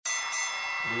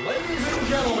Ladies and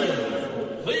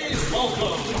gentlemen, please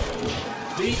welcome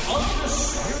the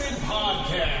Undisputed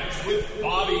Podcast with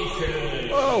Bobby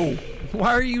Fish. Whoa,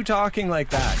 why are you talking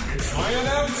like that? It's my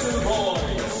announcer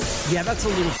voice. Yeah, that's a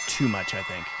little too much, I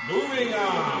think. Moving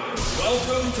on,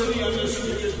 welcome to the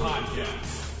Undisputed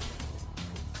Podcast.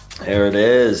 There it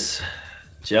is.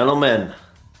 Gentlemen,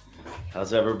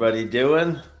 how's everybody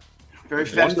doing? Very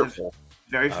festive. Wonderful.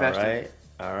 Very festive.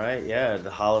 All right. Yeah, the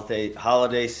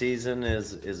holiday season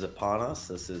is upon us.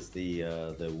 This is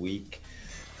the week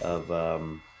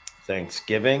of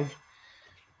Thanksgiving.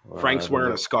 Frank's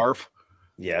wearing a scarf.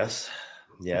 Yes,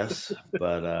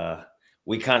 but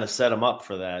we kind of set him up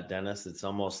for that, Dennis. It's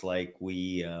almost like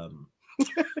we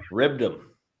ribbed him.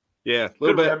 Yeah, a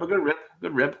little bit.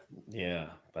 Good rib. Yeah,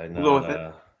 by We'll go not. with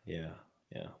it.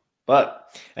 Yeah.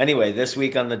 But anyway, this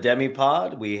week on the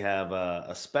Demi-Pod, we have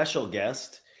a special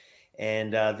guest.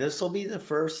 And this will be the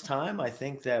first time, I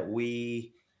think, that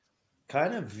we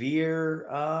kind of veer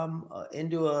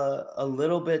into a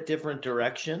little bit different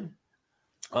direction.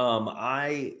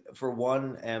 I, for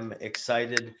one, am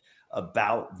excited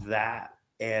about that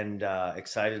and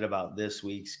excited about this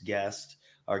week's guest.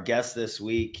 Our guest this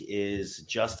week is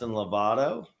Justin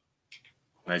Lovato.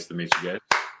 Nice to meet you guys.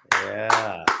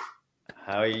 Yeah.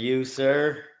 How are you,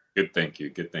 sir? Good, thank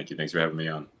you. Thanks for having me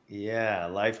on. Yeah,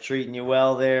 life treating you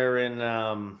well there in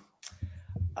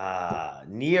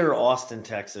near Austin,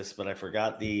 Texas, but I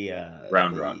forgot the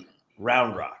Round Rock.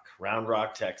 Round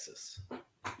Rock, Texas.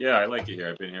 Yeah, I like it here.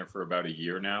 I've been here for about a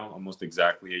year now, almost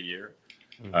exactly a year.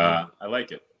 Mm-hmm. I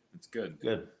like it. It's good.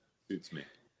 Good. Suits me.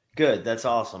 Good. That's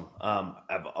awesome.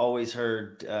 I've always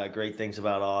heard great things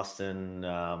about Austin.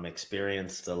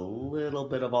 Experienced a little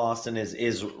bit of Austin.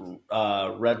 Is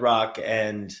Red Rock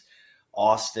and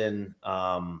Austin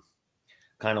kind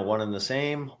of one and the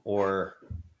same, or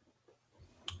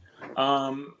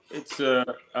it's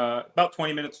about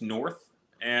 20 minutes north,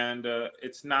 and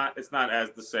it's not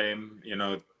as the same,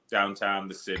 downtown,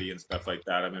 the city and stuff like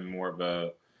that. I'm in more of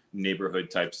a neighborhood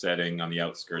type setting on the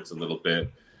outskirts a little bit.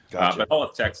 Gotcha. But all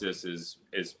of Texas is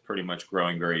pretty much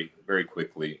growing very, very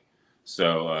quickly.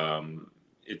 So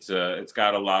it's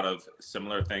got a lot of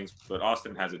similar things, but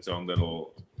Austin has its own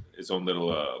little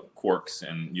quirks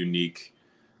and unique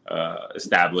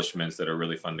establishments that are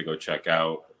really fun to go check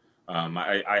out.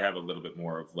 I have a little bit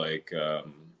more of like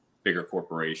bigger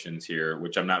corporations here,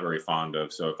 which I'm not very fond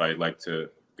of. So if I like to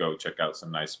go check out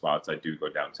some nice spots, I do go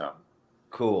downtown.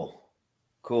 Cool.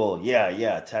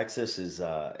 Yeah. Texas is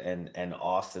and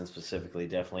Austin specifically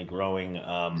definitely growing.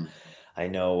 I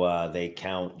know they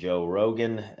count Joe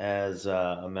Rogan as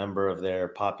a member of their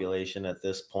population at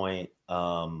this point.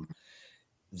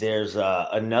 There's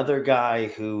another guy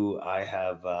who I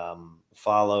have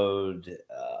followed.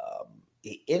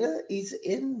 He's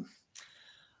in,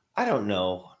 I don't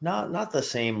know, not the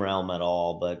same realm at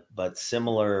all, but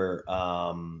similar.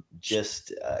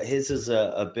 His is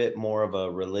a bit more of a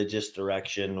religious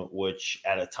direction, which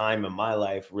at a time in my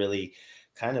life really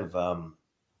kind of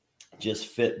just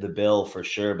fit the bill for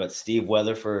sure. But Steve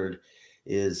Weatherford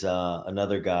is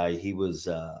another guy. He was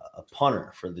a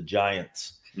punter for the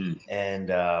Giants.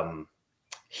 And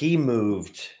he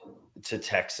moved to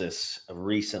Texas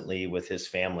recently with his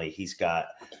family. I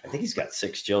think he's got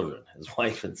 6 children, his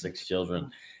wife and 6 children.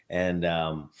 And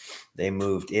they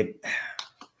moved. It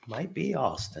might be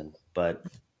Austin, but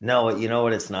no, you know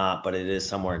what? It's not, but it is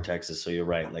somewhere in Texas. So you're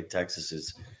right. Like Texas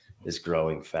is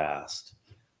growing fast.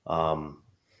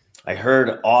 I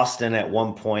heard Austin at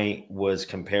one point was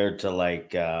compared to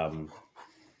like San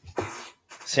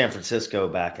Francisco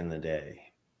back in the day.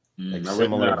 Like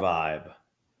similar vibe.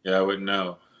 Yeah, I wouldn't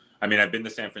know. I mean, I've been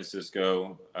to San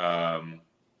Francisco.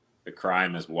 The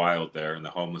crime is wild there, and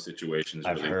the homeless situation is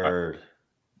really I've heard.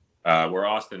 Where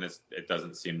Austin is, it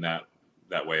doesn't seem that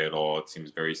way at all. It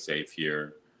seems very safe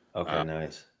here. Okay,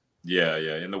 nice. Yeah,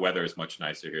 and the weather is much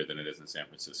nicer here than it is in San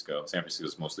Francisco. San Francisco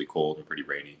is mostly cold and pretty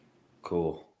rainy.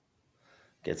 Cool.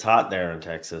 Gets hot there in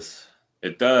Texas.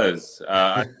 It does.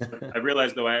 I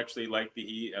realized, though, I actually like the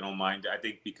heat. I don't mind. I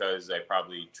think because I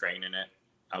probably train in it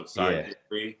outside the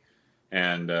degree,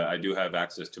 and I do have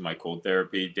access to my cold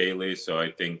therapy daily. So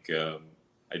I think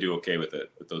I do okay with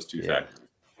it, with those two factors.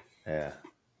 Yeah,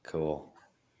 cool.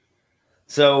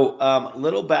 So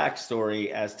little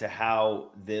backstory as to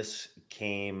how this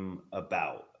came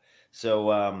about.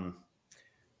 So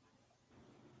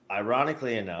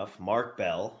ironically enough, Mark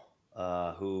Bell,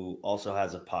 who also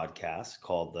has a podcast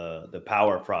called the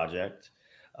Power Project.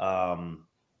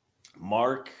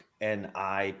 Mark and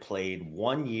I played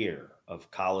 1 year of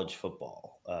college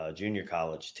football, junior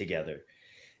college together.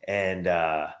 And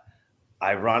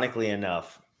ironically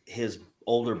enough, his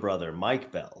older brother,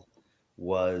 Mike Bell,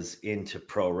 was into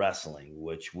pro wrestling,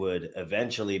 which would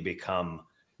eventually become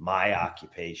my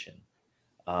occupation.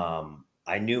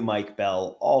 I knew Mike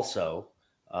Bell also.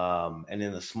 And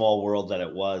in the small world that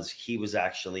it was, he was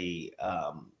actually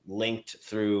linked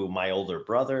through my older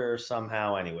brother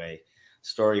somehow. Anyway,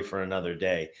 story for another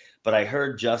day. But I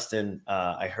heard Justin,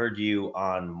 I heard you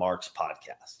on Mark's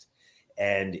podcast,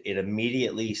 and it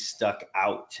immediately stuck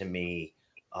out to me.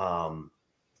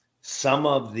 Some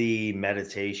of the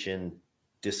meditation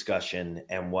discussion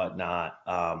and whatnot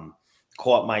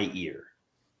caught my ear,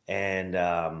 and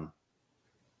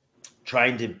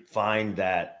trying to find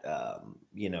that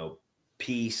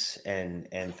peace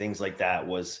and things like that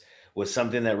was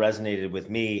something that resonated with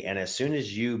me. And as soon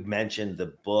as you mentioned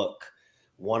the book,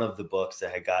 one of the books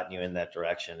that had gotten you in that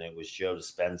direction, it was Joe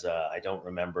Dispenza. I don't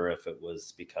remember if it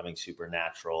was Becoming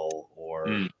Supernatural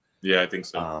or yeah, I think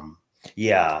so.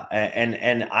 Yeah,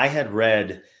 and I had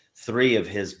read 3 of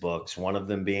his books, one of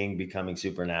them being Becoming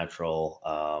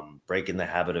Supernatural, Breaking the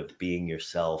Habit of Being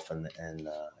Yourself, and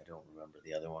I don't remember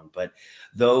the other one, but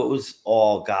those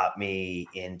all got me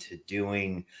into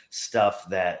doing stuff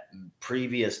that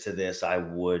previous to this I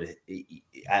would,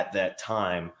 at that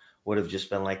time, would have just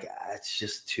been like, it's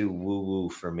just too woo-woo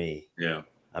for me. Yeah.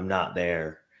 I'm not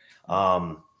there.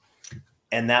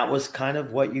 And that was kind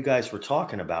of what you guys were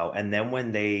talking about. And then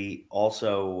when they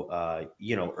also,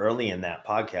 early in that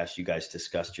podcast, you guys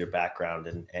discussed your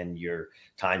background and your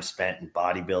time spent in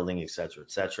bodybuilding, et cetera,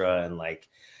 et cetera. And like,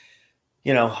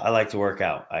 I like to work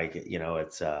out.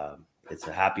 It's a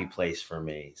happy place for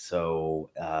me. So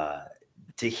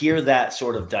to hear that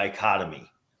sort of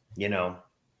dichotomy,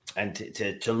 and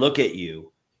to look at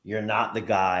you, you're not the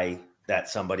guy that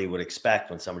somebody would expect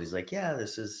when somebody's like, yeah,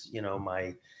 this is,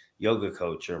 my yoga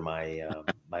coach or my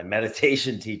my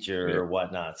meditation teacher or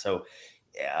whatnot. So,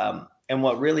 and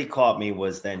what really caught me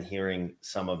was then hearing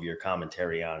some of your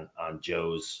commentary on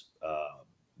Joe's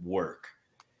work,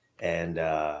 and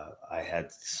I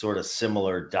had sort of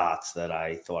similar dots that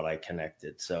I thought I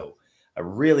connected. So, I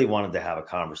really wanted to have a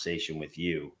conversation with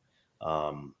you,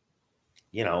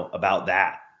 about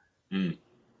that.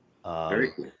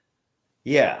 Very cool.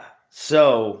 Yeah.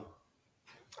 So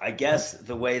I guess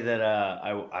the way that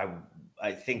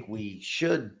I think we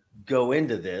should go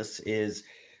into this is,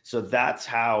 so that's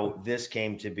how this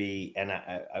came to be. And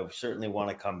I certainly want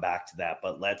to come back to that,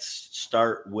 but let's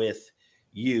start with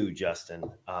you, Justin.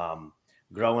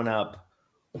 Growing up,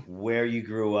 where you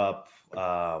grew up,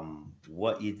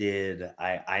 what you did.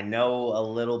 I know a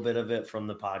little bit of it from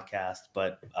the podcast,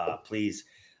 but please,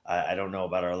 I don't know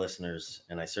about our listeners,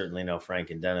 and I certainly know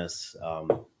Frank and Dennis.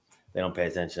 They don't pay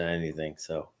attention to anything.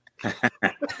 So,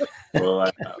 well,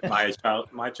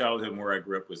 my childhood and where I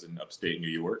grew up was in upstate New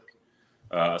York,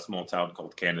 a small town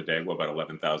called Canandaigua, about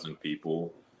 11,000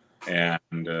 people.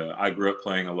 And I grew up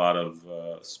playing a lot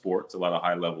of sports, a lot of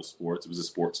high level sports. It was a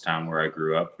sports town where I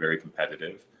grew up, very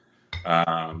competitive.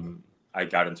 I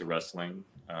got into wrestling,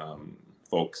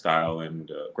 folk style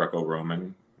and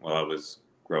Greco-Roman while I was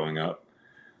growing up.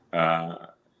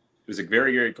 It was a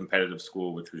very, very competitive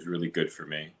school, which was really good for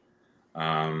me.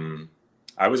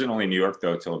 I was in only New York,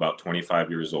 though, till about 25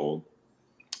 years old.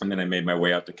 And then I made my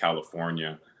way out to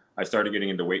California. I started getting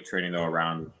into weight training, though,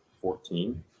 around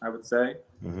 14, I would say.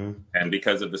 Mm-hmm. And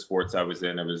because of the sports I was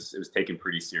in, it was taken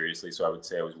pretty seriously. So I would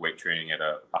say I was weight training at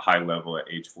a high level at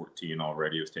age 14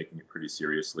 already. I was taking it pretty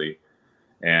seriously.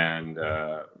 And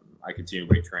I continued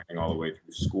weight training all the way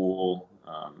through school.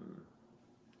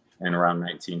 And around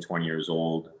 19, 20 years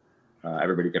old,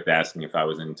 everybody kept asking if I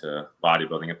was into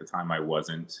bodybuilding. At the time, I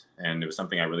wasn't. And it was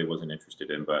something I really wasn't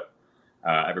interested in. But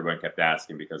everybody kept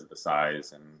asking because of the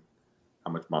size and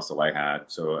how much muscle I had.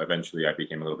 So eventually I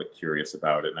became a little bit curious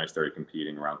about it, and I started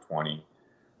competing around 20.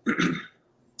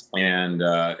 And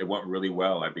it went really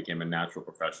well. I became a natural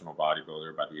professional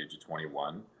bodybuilder by the age of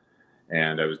 21.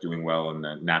 And I was doing well in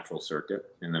the natural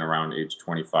circuit. And then around age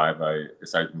 25, I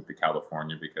decided to move to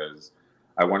California because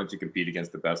I wanted to compete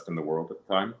against the best in the world at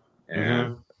the time.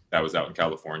 And that was out in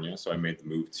California. So I made the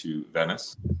move to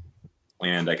Venice.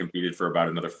 And I competed for about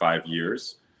another 5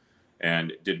 years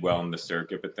and did well in the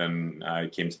circuit. But then I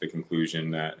came to the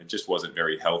conclusion that it just wasn't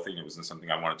very healthy. And it wasn't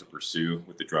something I wanted to pursue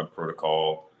with the drug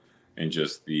protocol and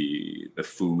just the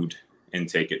food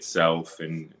intake itself.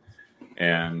 And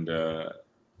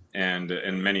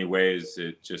in many ways,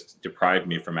 it just deprived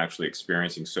me from actually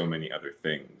experiencing so many other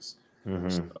things.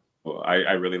 So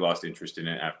I really lost interest in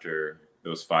it after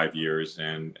those 5 years.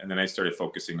 And then I started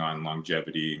focusing on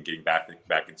longevity and getting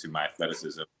back into my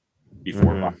athleticism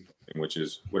before bodybuilding, which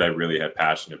is what I really had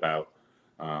passion about,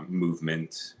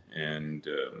 movement and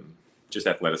just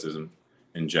athleticism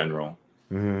in general.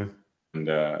 Mm-hmm. And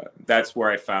that's where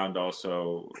I found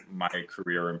also my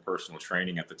career in personal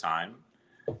training at the time.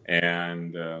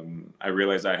 And I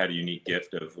realized I had a unique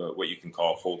gift of what you can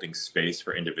call holding space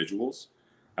for individuals.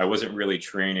 I wasn't really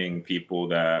training people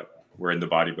that were in the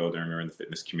bodybuilding or in the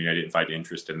fitness community. I didn't find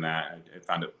interest in that. I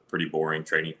found it pretty boring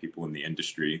training people in the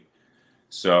industry.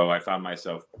 So I found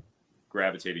myself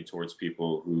gravitating towards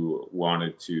people who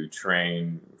wanted to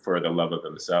train for the love of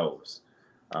themselves,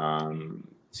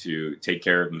 to take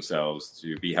care of themselves,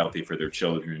 to be healthy for their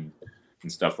children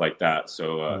and stuff like that.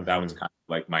 So that was kind of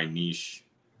like my niche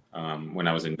when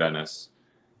I was in Venice.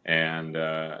 And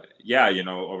yeah,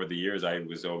 over the years, I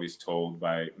was always told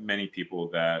by many people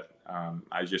that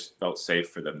I just felt safe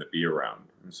for them to be around.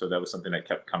 And so that was something that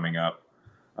kept coming up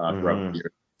throughout the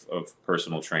years of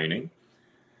personal training.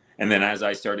 And then as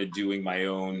I started doing my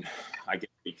own, I guess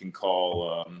we can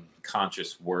call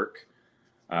conscious work,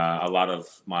 a lot of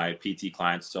my PT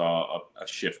clients saw a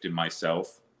shift in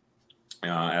myself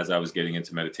as I was getting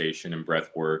into meditation and breath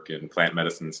work and plant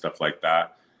medicine and stuff like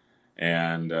that.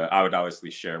 And I would obviously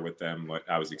share with them what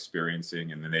I was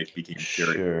experiencing, and then they became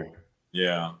curious. Sure.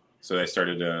 Yeah. So I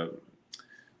started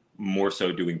more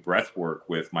so doing breath work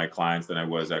with my clients than I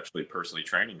was actually personally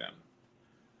training them.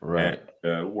 Right. And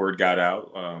the word got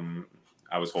out.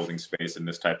 I was holding space in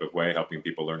this type of way, helping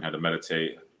people learn how to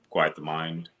meditate, quiet the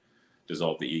mind,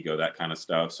 dissolve the ego, that kind of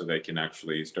stuff, so they can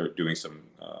actually start doing some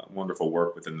wonderful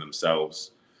work within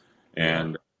themselves.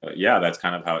 And yeah, that's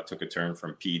kind of how it took a turn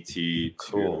from PT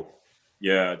to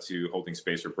holding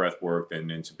space for breath work, then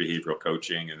into behavioral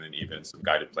coaching, and then even some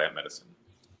guided plant medicine.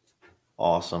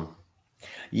 Awesome.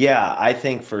 Yeah, I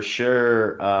think for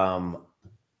sure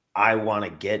I want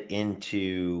to get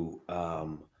into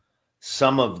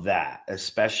some of that,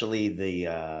 especially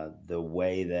the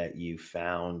way that you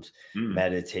found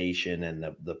meditation and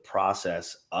the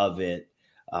process of it.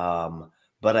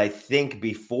 But I think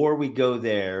before we go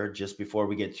there, just before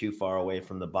we get too far away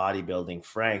from the bodybuilding,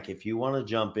 Frank, if you want to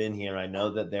jump in here, I know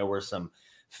that there were some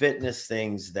fitness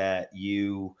things that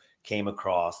you came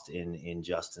across in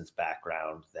Justin's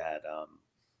background that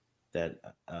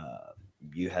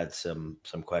you had some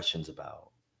questions about.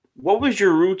 What was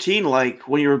your routine like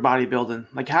when you were bodybuilding?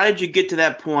 Like, how did you get to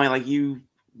that point? Like,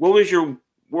 what was your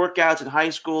workouts in high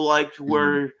school like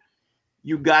where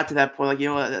you got to that point?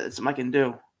 Like, that's something I can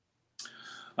do.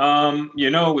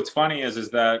 What's funny is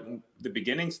that the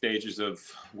beginning stages of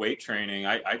weight training,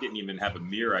 I didn't even have a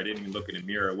mirror. I didn't even look in a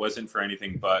mirror. It wasn't for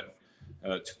anything but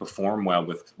to perform well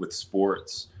with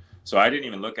sports. So I didn't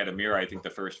even look at a mirror, I think, the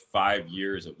first 5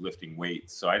 years of lifting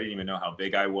weights. So I didn't even know how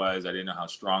big I was. I didn't know how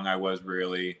strong I was,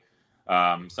 really.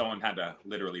 Someone had to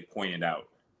literally point it out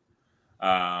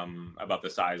about the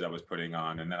size I was putting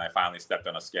on. And then I finally stepped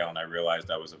on a scale and I realized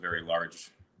I was a very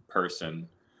large person.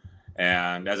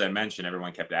 And as I mentioned,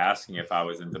 everyone kept asking if I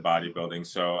was into bodybuilding.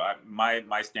 So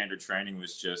my standard training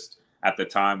was just, at the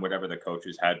time, whatever the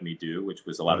coaches had me do, which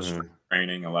was a lot of strength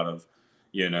training, a lot of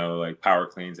like power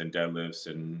cleans and deadlifts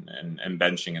and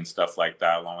benching and stuff like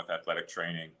that, along with athletic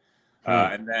training.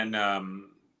 And then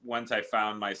once I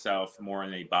found myself more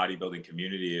in a bodybuilding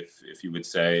community, if you would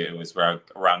say, it was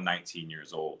around 19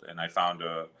 years old. And I found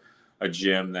a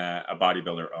gym that a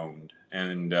bodybuilder owned.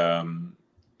 And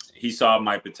he saw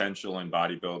my potential in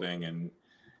bodybuilding,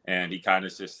 and he kind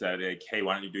of just said, hey,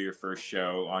 why don't you do your first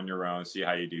show on your own, see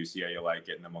how you do, see how you like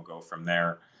it, and then we'll go from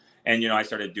there. And, I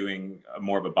started doing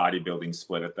more of a bodybuilding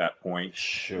split at that point.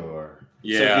 Sure.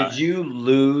 Yeah. So did you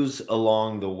lose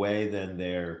along the way then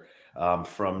there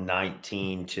from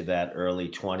 19 to that early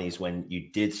 20s when you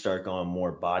did start going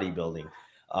more bodybuilding?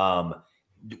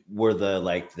 Were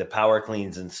the power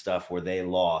cleans and stuff, were they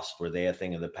lost? Were they a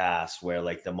thing of the past, where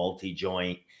like the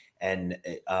multi-joint and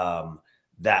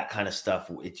that kind of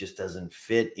stuff, it just doesn't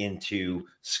fit into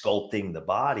sculpting the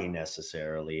body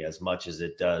necessarily as much as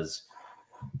it does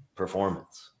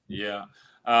performance? Yeah.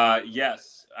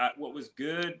 Yes. What was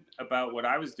good about what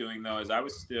I was doing, though, is I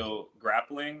was still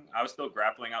grappling. I was still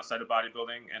grappling outside of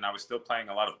bodybuilding, and I was still playing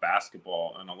a lot of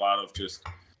basketball and a lot of just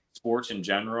sports in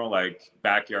general, like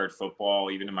backyard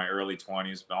football, even in my early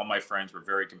 20s. All my friends were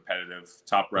very competitive,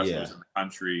 top wrestlers in the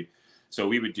country. So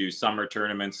we would do summer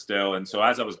tournaments still. And so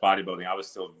as I was bodybuilding, I was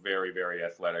still very, very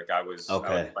athletic. I was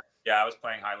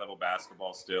playing high level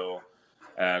basketball still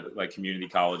at like community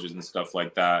colleges and stuff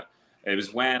like that. It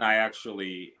was when I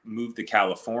actually moved to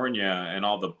California, and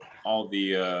all the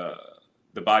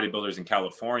bodybuilders in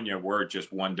California were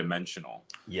just one dimensional.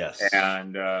 Yes.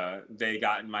 And they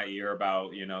got in my ear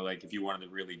about, like, if you wanted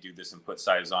to really do this and put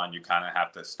size on, you kind of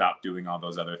have to stop doing all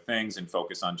those other things and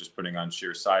focus on just putting on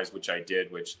sheer size, which I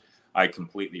did, which I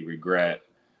completely regret.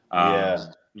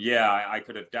 Yeah, I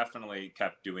could have definitely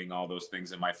kept doing all those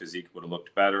things, and my physique would have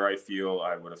looked better. I feel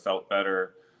I would have felt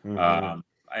better, Mm-hmm. um,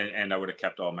 and I would have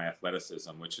kept all my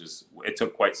athleticism, which is it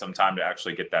took quite some time to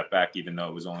actually get that back. Even though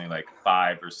it was only like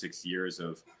 5 or 6 years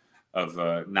of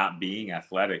not being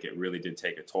athletic, it really did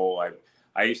take a toll.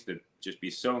 I used to just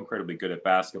be so incredibly good at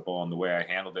basketball, and the way I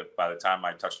handled it, by the time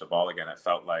I touched the ball again, it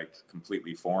felt like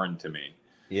completely foreign to me.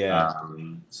 Yeah.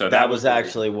 So That that was was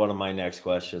actually one of my next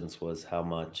questions was how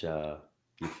much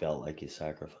you felt like you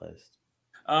sacrificed.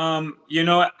 I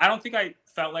don't think I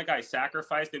felt like I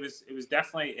sacrificed. It was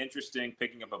definitely interesting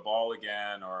picking up a ball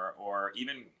again, or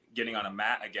even getting on a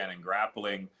mat again and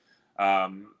grappling.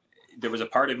 Um, there was a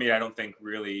part of me I don't think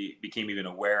really became even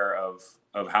aware of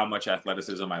how much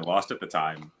athleticism I lost at the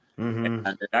time, Mm-hmm.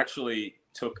 and it actually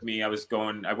took me. I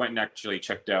went and actually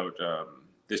checked out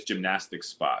this gymnastics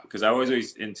spot because I was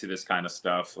always into this kind of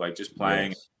stuff, like just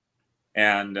playing. Yes.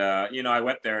 And I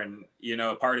went there, and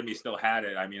a part of me still had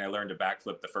it. I mean, I learned to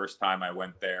backflip the first time I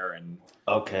went there, and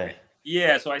Okay.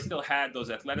 yeah, so I still had those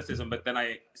athleticism. But then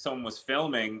someone was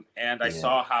filming, and I Yeah.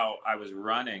 saw how I was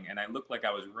running, and I looked like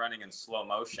I was running in slow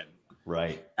motion,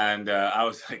 Right. and I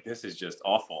was like, "This is just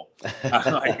awful."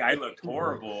 Like I looked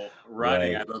horrible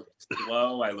running. I Right. looked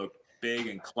slow. I looked big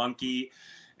and clunky.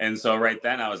 And so right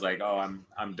then I was like, "Oh,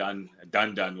 I'm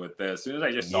done with this." As soon as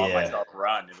I just saw Yeah. myself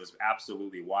run, it was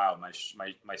absolutely wild.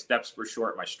 My steps were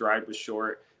short, my stride was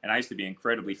short, and I used to be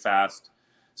incredibly fast.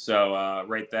 So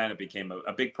right then it became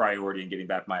a big priority in getting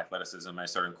back my athleticism. I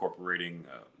started incorporating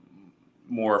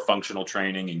more functional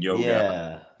training and yoga Yeah,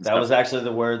 and that stuff was like. actually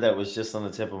the word that was just on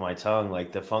the tip of my tongue.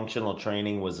 Like the functional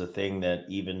training was a thing that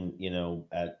even,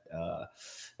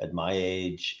 at my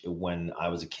age when I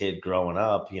was a kid growing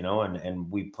up,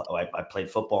 I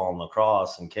played football and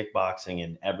lacrosse and kickboxing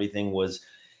and everything was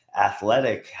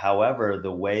athletic. However,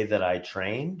 the way that I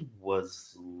trained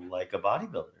was like a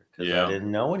bodybuilder because I Yeah,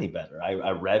 didn't know any better.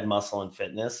 I read Muscle and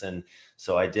Fitness, and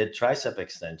so I did tricep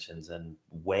extensions and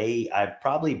I've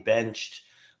probably benched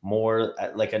more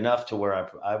like enough to where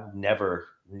I never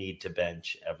need to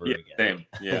bench yeah, ever again. same,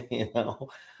 yeah, you know?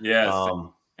 yeah,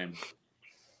 Um, same.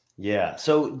 yeah.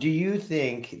 So do you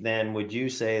think then, would you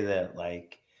say that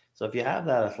like, so if you have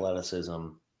that athleticism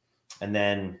and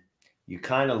then you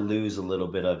kind of lose a little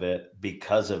bit of it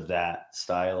because of that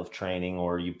style of training,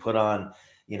 or you put on,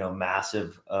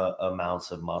 massive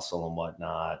amounts of muscle and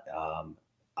whatnot.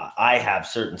 I have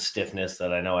certain stiffness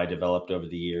that I know I developed over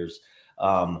the years.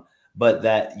 But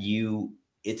that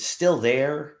it's still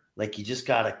there. Like you just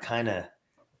got to kind of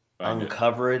Find it.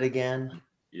 uncover it again.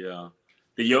 Yeah.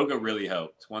 The yoga really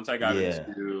helped. Once I got Yeah.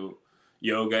 into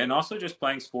yoga and also just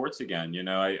playing sports again,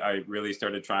 I really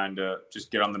started trying to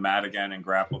just get on the mat again and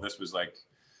grapple. This was like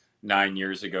 9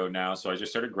 years ago now. So I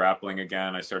just started grappling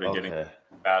again. I started getting Okay.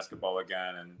 basketball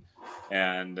again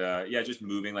and yeah, just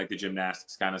moving like the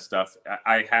gymnastics kind of stuff.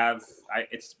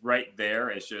 It's right there.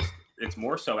 It's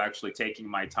more so actually taking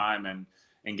my time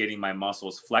and getting my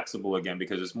muscles flexible again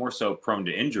because it's more so prone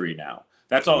to injury now.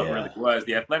 That's all it really Yeah. was.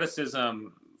 The athleticism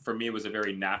for me was a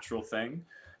very natural thing,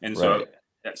 and so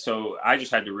Right. so I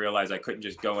just had to realize I couldn't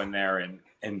just go in there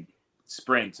and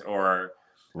sprint or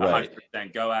Right.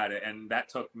 100% go at it, and that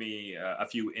took me a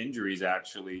few injuries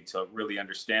actually to really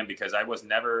understand because I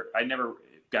never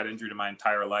got injured in my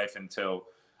entire life until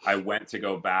I went to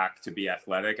go back to be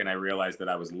athletic, and I realized that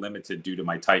I was limited due to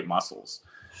my tight muscles.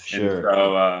 And Sure.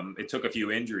 so it took a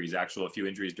few injuries, a few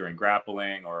injuries during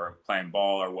grappling or playing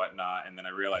ball or whatnot. And then I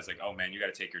realized, like, oh man, you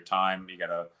got to take your time. You got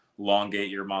to elongate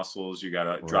your muscles. You got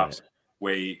to drop Right. some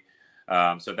weight.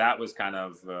 So that was kind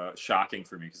of shocking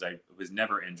for me because I was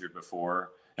never injured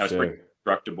before. I was pretty Sure.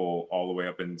 destructible all the way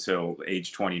up until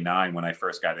age 29 when I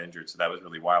first got injured. So that was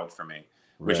really wild for me,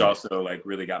 which Right. also like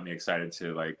really got me excited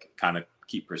to like kind of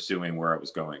keep pursuing where I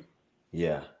was going.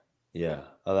 Yeah. Yeah.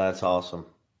 Oh, that's awesome.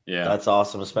 Yeah. That's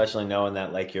awesome, especially knowing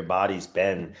that like your body's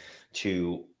been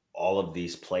to all of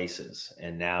these places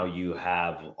and now you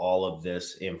have all of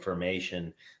this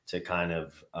information to kind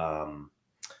of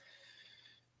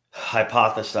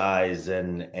hypothesize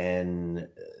and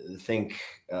think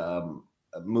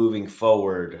moving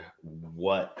forward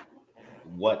what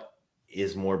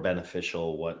is more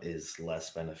beneficial, what is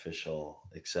less beneficial,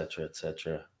 et cetera, et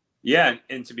cetera. Yeah,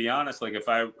 and to be honest, like if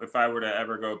I were to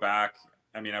ever go back,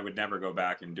 I mean, I would never go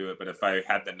back and do it. But if I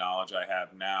had the knowledge I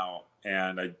have now,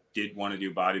 and I did want to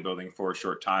do bodybuilding for a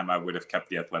short time, I would have kept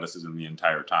the athleticism the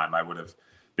entire time. I would have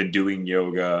been doing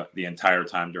yoga the entire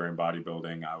time during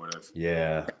bodybuilding. I would have,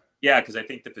 Yeah. yeah, because I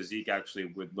think the physique actually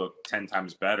would look 10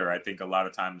 times better. I think a lot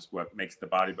of times what makes the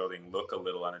bodybuilding look a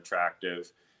little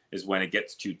unattractive is when it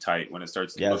gets too tight, when it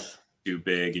starts to look Yes. too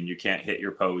big, and you can't hit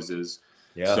your poses.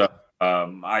 Yeah. So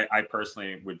I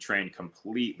personally would train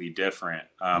completely different.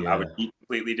 I would eat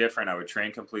completely different. I would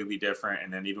train completely different.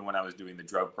 And then even when I was doing the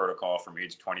drug protocol from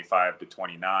age 25 to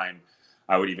 29,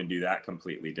 I would even do that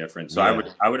completely different. So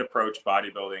I would approach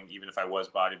bodybuilding, even if I was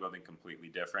bodybuilding, completely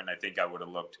different. I think I would have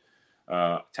looked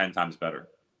 10 times better.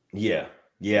 Yeah.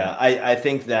 Yeah. I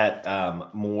think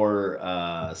that more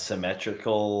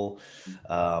symmetrical.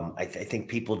 I think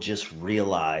people just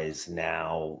realize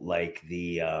now, like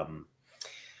the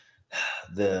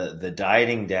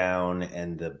dieting down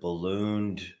and the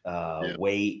ballooned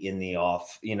weight in the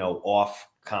off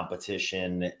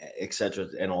competition, etc.,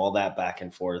 and all that back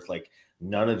and forth, like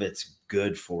none of it's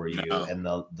good for you. No. And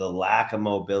the lack of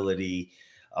mobility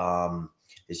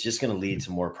is just going to lead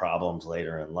to more problems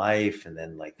later in life. And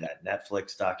then like that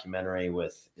Netflix documentary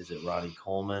with, is it Ronnie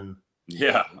Coleman?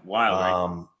 Yeah, wild,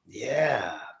 right?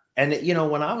 Yeah. And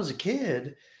when I was a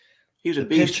kid, He was a the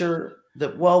beast. picture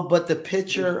but the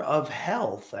picture of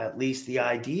health, at least the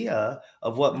idea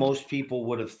of what most people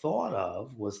would have thought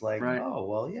of, was like, Right. oh,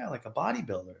 well, yeah, like a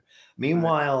bodybuilder.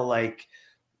 Meanwhile, like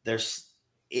there's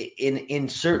in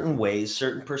certain ways,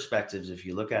 certain perspectives, if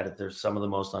you look at it, there's some of the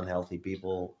most unhealthy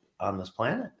people on this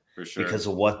planet For sure. because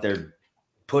of what they're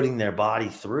putting their body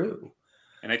through.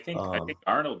 And I think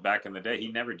Arnold back in the day, he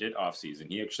never did off season.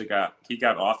 He actually got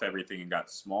off everything and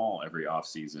got small every off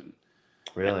season.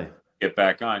 Really? Get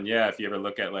back on. Yeah, if you ever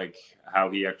look at like how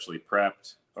he actually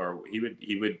prepped, or he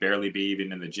would barely be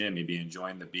even in the gym. He'd be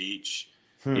enjoying the beach.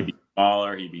 He'd be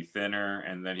smaller, he'd be thinner,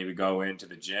 and then he would go into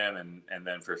the gym and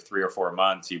then for 3 or 4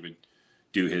 months he would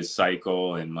do his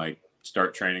cycle and like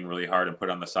start training really hard and put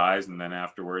on the size, and then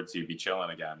afterwards he'd be chilling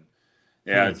again.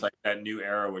 Yeah, it's like that new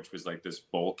era, which was like this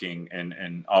bulking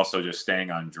and also just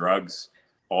staying on drugs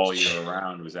all year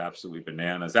around was absolutely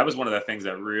bananas. That was one of the things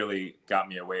that really got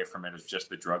me away from it, was just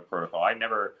the drug protocol. I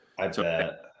never took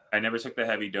the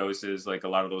heavy doses like a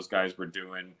lot of those guys were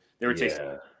doing. They were taking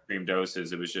extreme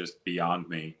doses. It was just beyond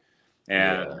me.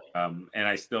 And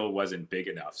I still wasn't big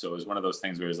enough. So it was one of those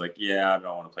things where it was like, yeah, I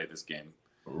don't want to play this game.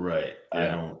 Right.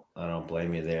 Yeah. I don't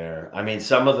blame you there. I mean,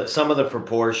 some of the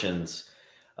proportions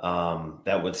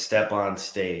that would step on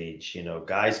stage,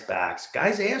 guys' backs,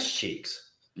 guys' ass cheeks.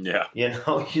 Yeah. You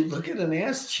look at an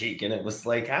ass cheek and it was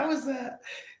like, how is that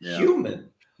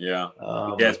human? Yeah.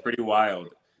 It's pretty wild.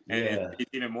 And Yeah. it's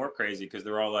even more crazy because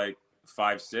they're all like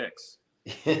 5'6".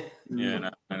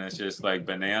 And it's just like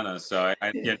bananas. So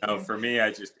for me,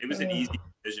 it was an easy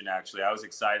decision. Actually, I was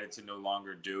excited to no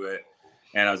longer do it,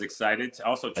 and I was excited to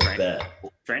also train.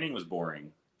 Training was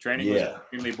boring. Training was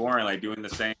extremely boring. Like doing the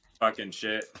same fucking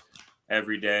shit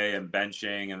every day and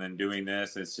benching and then doing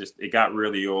this. It got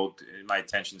really old. My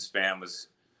attention span was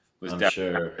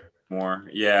definitely more.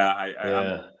 Yeah,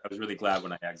 I was really glad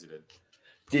when I exited.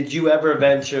 Did you ever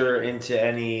venture into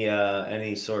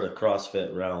any sort of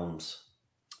CrossFit realms?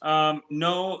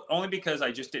 No, only because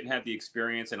I just didn't have the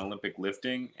experience in Olympic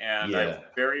lifting, and I'm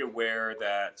very aware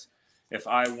that if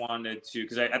I wanted to,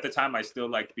 because at the time I still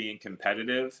liked being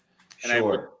competitive, and I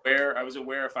was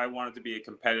aware if I wanted to be a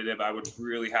competitive, I would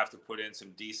really have to put in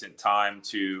some decent time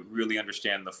to really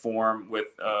understand the form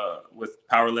with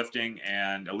powerlifting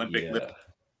and Olympic lifting,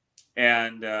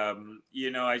 and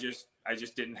I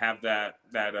just didn't have that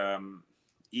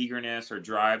eagerness or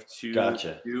drive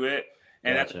to do it.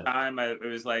 And at the time, it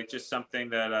was like just something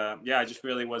that, I just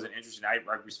really wasn't interested. I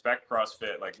respect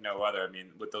CrossFit like no other. I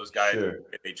mean, with those guys,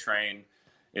 they train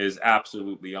is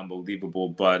absolutely unbelievable.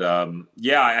 But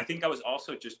I think I was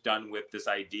also just done with this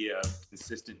idea of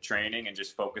consistent training and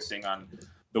just focusing on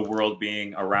the world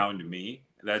being around me.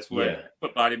 That's what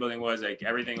bodybuilding was. Like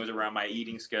everything was around my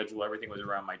eating schedule. Everything was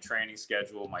around my training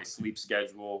schedule, my sleep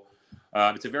schedule.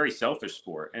 It's a very selfish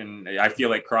sport. And I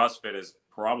feel like CrossFit is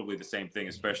probably the same thing,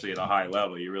 especially at a high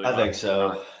level. I think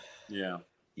so.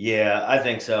 Yeah, I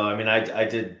think so. I mean, I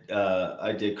did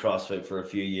CrossFit for a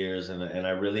few years and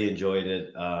I really enjoyed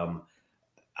it.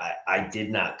 I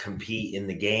did not compete in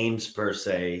the games per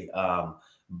se,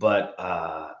 but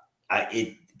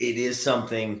it is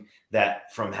something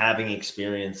that, from having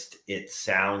experienced it,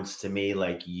 sounds to me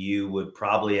like you would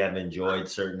probably have enjoyed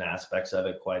certain aspects of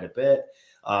it quite a bit.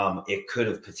 It could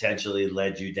have potentially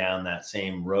led you down that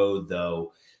same road,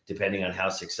 though, depending on how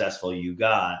successful you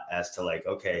got, as to like,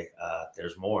 okay,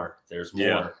 there's more.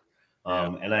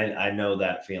 And I know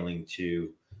that feeling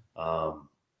too.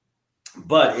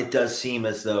 But it does seem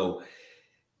as though,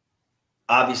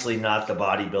 obviously not the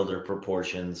bodybuilder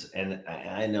proportions. And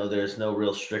I know there's no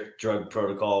real strict drug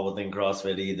protocol within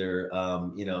CrossFit either.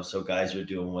 So guys are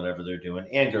doing whatever they're doing,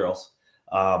 and girls.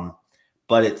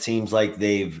 But it seems like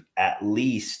they've at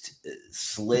least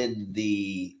slid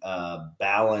the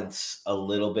balance a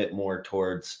little bit more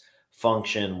towards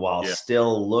function while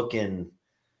still looking,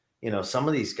 some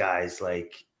of these guys,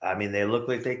 like, I mean, they look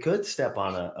like they could step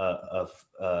on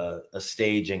a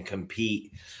stage and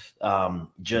compete,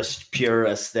 just pure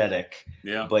aesthetic.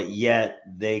 Yeah. But yet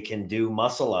they can do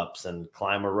muscle ups and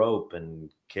climb a rope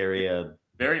and carry a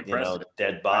very impressive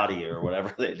dead body or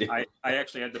whatever they do. I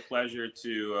actually had the pleasure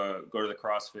to go to the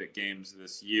CrossFit Games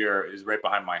this year. It was right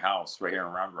behind my house, right here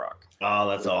in Round Rock. Oh,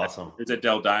 that's awesome. It's at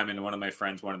Dell Diamond. One of my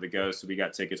friends wanted to go, so we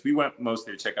got tickets. We went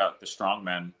mostly to check out the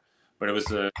strongmen, but it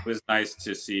was nice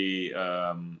to see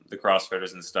the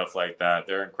CrossFitters and stuff like that.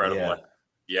 They're incredible.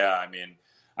 Yeah, I mean,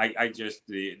 I just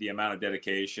the amount of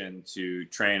dedication to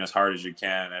train as hard as you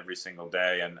can every single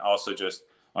day, and also just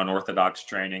unorthodox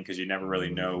training, because you never really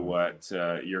know what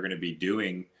you're going to be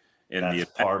doing in the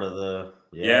event. Part of the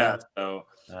so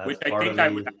which I think I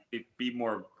would be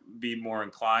more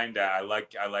inclined to. I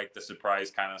like the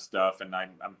surprise kind of stuff, and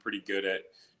I'm pretty good at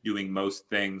doing most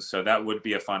things, so that would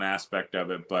be a fun aspect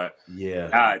of it. But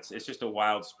it's just a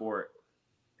wild sport.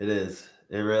 It is.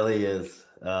 It really is.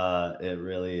 It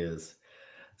really is.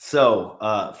 So,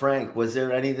 Frank, was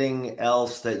there anything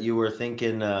else that you were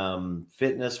thinking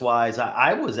fitness-wise?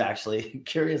 I was actually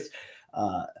curious.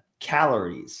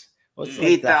 Calories. What's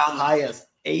like the highest?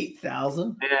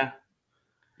 8,000? Yeah.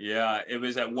 Yeah, it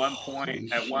was at one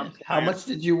point. How much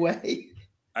did you weigh?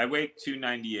 I weighed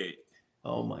 298.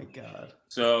 Oh my God.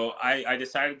 So I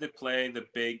decided to play the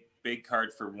big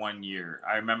card for 1 year.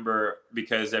 I remember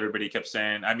because everybody kept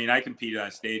saying, I mean, I competed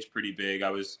on stage pretty big. I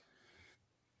was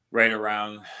right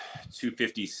around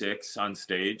 256 on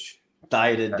stage.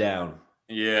 Dieted down.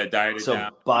 Yeah, dieted down. So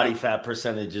body fat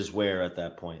percentage is where at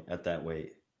that point, at that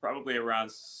weight? Probably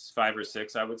around 5 or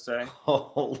 6, I would say.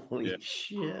 Holy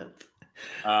shit.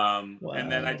 Wow.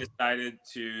 And then I decided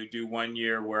to do 1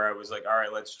 year where I was like, all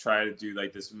right, let's try to do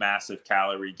like this massive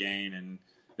calorie gain and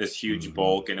this huge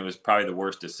bulk. And it was probably the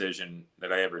worst decision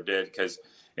that I ever did, because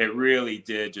it really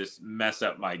did just mess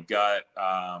up my gut.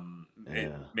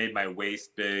 It made my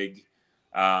waist big.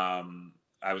 I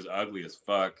was ugly as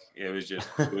fuck. It was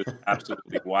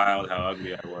absolutely wild how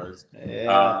ugly I was.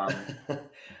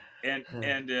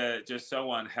 And just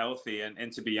so unhealthy.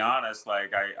 And to be honest,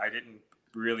 like I didn't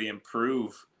really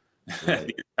improve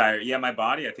the entire, my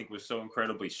body, I think, was so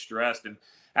incredibly stressed. And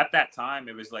at that time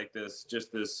it was like this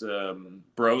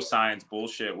bro science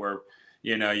bullshit where,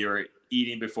 you're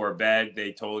eating before bed.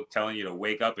 They telling you to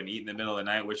wake up and eat in the middle of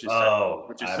the night, which is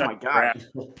my God.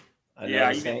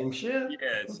 Same shit.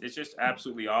 Yeah, it's just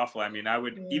absolutely awful. I mean, I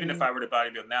would, even if I were to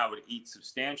bodybuild now, I would eat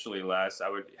substantially less. I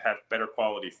would have better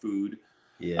quality food.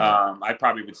 I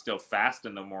probably would still fast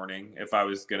in the morning if I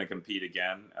was going to compete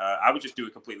again. I would just do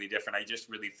it completely different. I just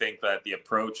really think that the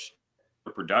approach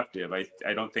is productive. I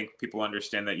don't think people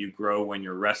understand that you grow when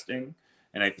you're resting.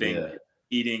 And I think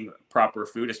eating proper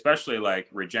food, especially like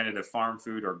regenerative farm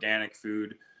food, organic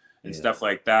food, and stuff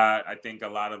like that. I think a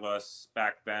lot of us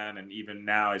back then and even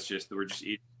now, it's just we're just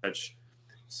eating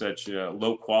such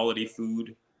low quality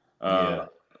food,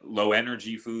 low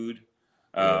energy food,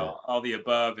 all the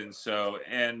above. And so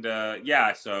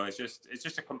it's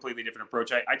just a completely different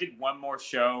approach. I did one more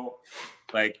show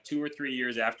like 2 or 3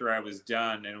 years after I was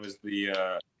done, and it was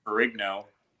the Ferrigno.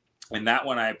 And that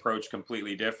one I approached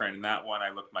completely different. And that one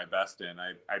I looked my best in.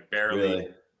 I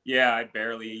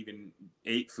barely even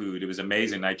ate food. It was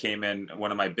amazing. I came in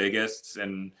one of my biggest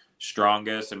and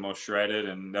strongest and most shredded,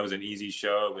 and that was an easy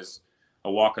show. It was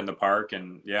a walk in the park.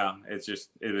 And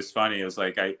it was funny. It was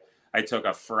like I took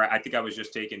I think I was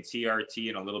just taking TRT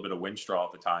and a little bit of Winstrol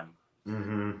at the time.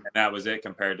 And that was it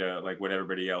compared to like what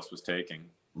everybody else was taking.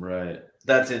 Right.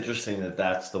 That's interesting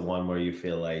that's the one where you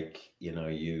feel like, you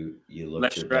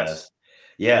look your best.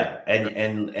 Yeah.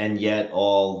 And yet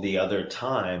all the other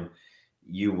time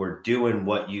you were doing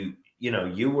what you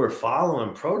were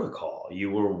following protocol.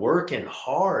 You were working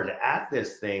hard at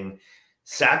this thing,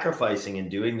 sacrificing and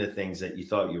doing the things that you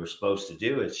thought you were supposed to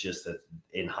do. It's just that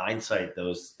in hindsight,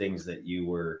 those things that you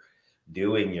were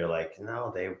doing, you're like,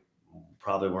 no, they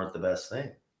probably weren't the best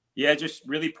thing. Yeah, just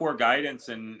really poor guidance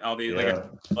and all the a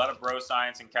lot of bro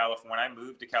science in California. When I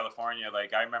moved to California,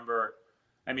 like I remember,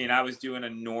 I was doing a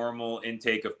normal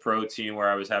intake of protein where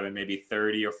I was having maybe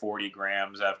 30 or 40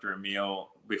 grams after a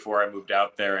meal before I moved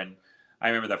out there. And I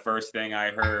remember the first thing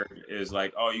I heard is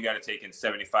like, oh, you got to take in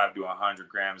 75 to 100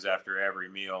 grams after every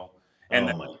meal. And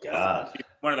my God.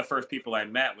 One of the first people I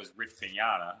met was Rich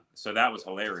Piñata. So that was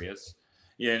hilarious.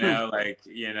 Like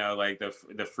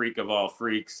the freak of all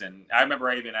freaks. And I remember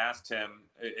I even asked him,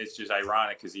 it's just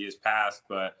ironic because he is passed,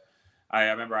 but I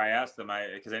remember I asked him,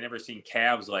 because I never seen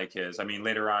calves like his. I mean,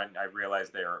 later on I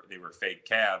realized they were fake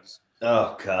calves,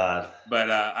 Oh God. But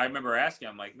I remember asking,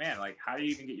 I'm like, man, like, how do you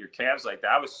even get your calves like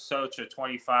that? I was such a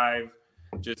 25,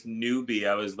 just newbie.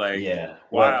 I was like, Yeah.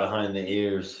 Wet wow. behind the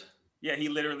ears. Yeah, he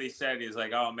literally said, he's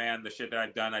like, oh man, the shit that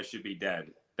I've done, I should be dead.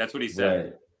 That's what he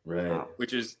said. Right. Right.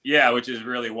 Which is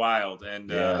really wild. And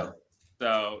Yeah.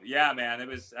 so yeah, man,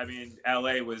 I mean,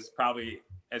 LA was probably,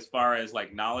 as far as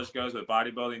like knowledge goes with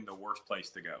bodybuilding, the worst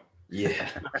place to go. Yeah.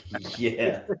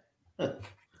 Yeah.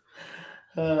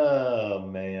 Oh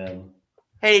man.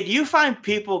 Hey, do you find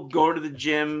people go to the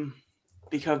gym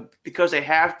because they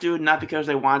have to, not because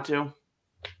they want to?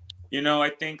 You know, I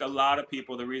think a lot of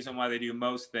people, the reason why they do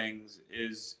most things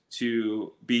is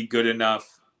to be good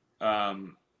enough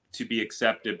to be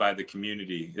accepted by the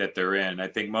community that they're in. I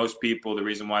think most people, the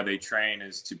reason why they train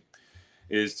is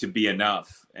to be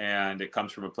enough, and it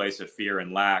comes from a place of fear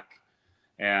and lack.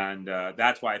 And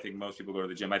that's why I think most people go to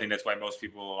the gym. I think that's why most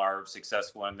people are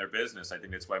successful in their business. I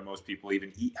think that's why most people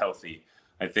even eat healthy.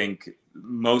 I think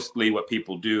mostly what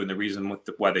people do, and the reason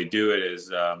why they do it is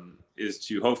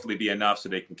to hopefully be enough so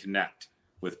they can connect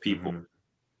with people. Mm-hmm.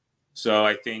 So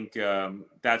I think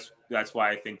that's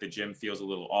why I think the gym feels a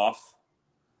little off,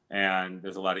 and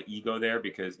there's a lot of ego there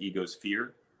because ego's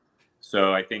fear.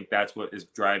 So I think that's what is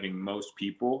driving most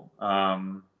people,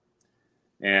 and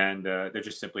they're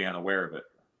just simply unaware of it.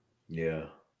 Yeah.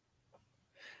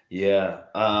 Yeah.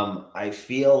 I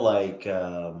feel like,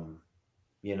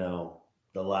 you know,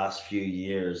 the last few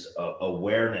years,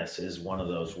 awareness is one of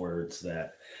those words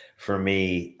that for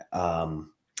me,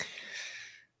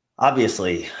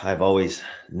 obviously I've always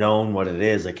known what it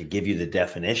is. I could give you the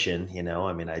definition, you know,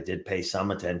 I mean, I did pay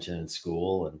some attention in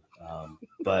school and,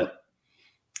 but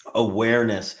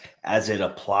awareness as it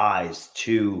applies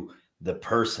to the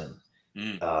person,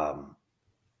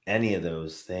 any of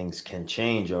those things can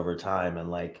change over time. And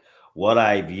like what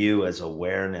I view as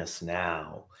awareness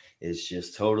now is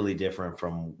just totally different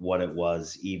from what it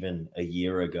was even a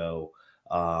year ago.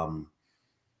 I'll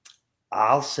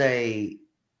say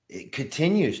it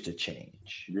continues to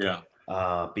change. Yeah.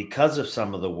 Because of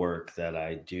some of the work that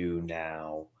I do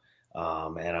now.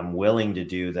 And I'm willing to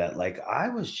do that. Like I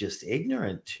was just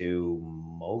ignorant to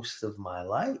most of my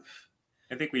life.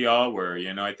 I think we all were,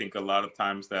 you know, I think a lot of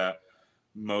times that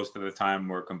most of the time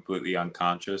we're completely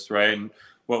unconscious, right? And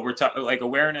what we're talking, like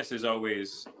awareness is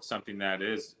always something that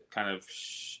is kind of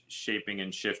shaping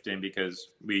and shifting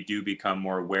because we do become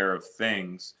more aware of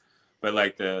things. But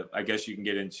like I guess you can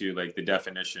get into like the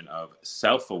definition of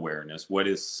self-awareness. What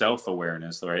is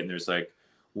self-awareness, right? And there's like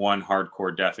one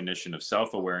hardcore definition of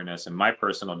self-awareness. And my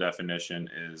personal definition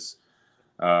is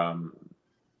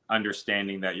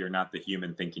understanding that you're not the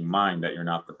human thinking mind, that you're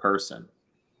not the person.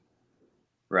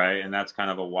 Right. And that's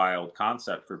kind of a wild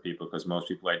concept for people because most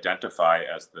people identify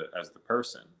as the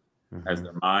person, as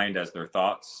their mind, as their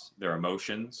thoughts, their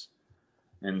emotions.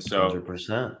 And so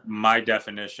 100%. My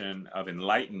definition of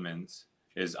enlightenment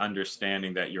is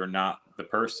understanding that you're not the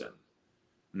person.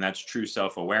 And that's true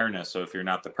self-awareness. So if you're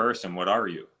not the person, what are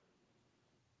you?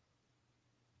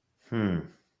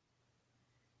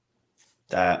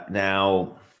 That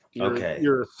now, okay.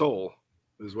 You're a soul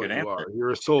is what Good you answer. are. You're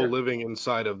a soul living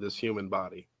inside of this human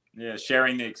body. Yeah,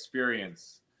 sharing the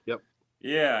experience. Yep.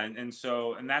 Yeah, and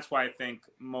that's why I think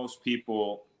most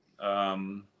people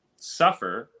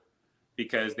suffer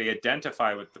because they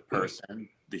identify with the person,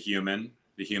 the human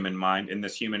mind, and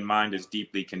this human mind is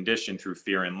deeply conditioned through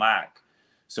fear and lack.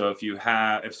 So if you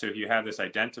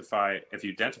identify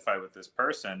with this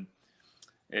person,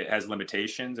 it has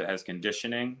limitations, it has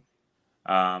conditioning,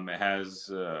 it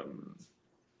has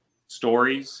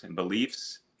stories and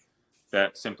beliefs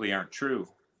that simply aren't true,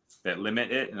 that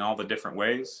limit it in all the different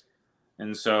ways.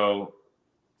 And so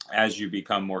as you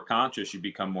become more conscious, you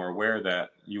become more aware that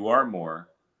you are more.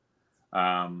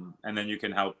 And then you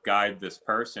can help guide this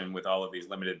person with all of these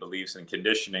limited beliefs and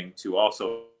conditioning to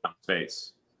also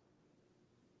space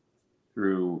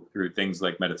through things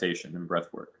like meditation and breath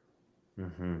work.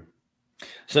 Mm-hmm.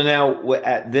 So now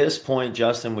at this point,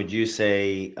 Justin, would you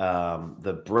say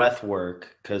the breath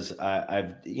work, because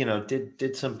I've,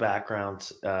 did some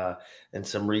backgrounds and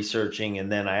some researching,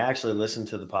 and then I actually listened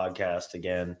to the podcast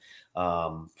again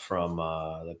from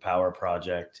the Power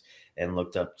Project and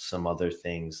looked up some other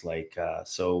things like,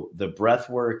 so the breath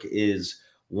work is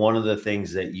one of the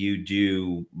things that you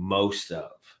do most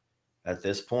of at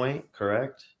this point,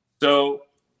 correct? So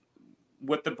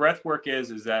what the breath work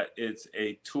is that it's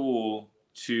a tool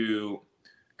to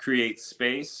create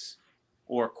space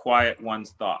or quiet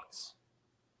one's thoughts,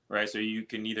 right? So you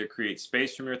can either create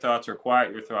space from your thoughts or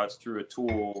quiet your thoughts through a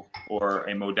tool or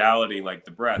a modality like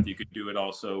the breath. You could do it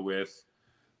also with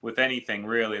anything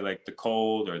really, like the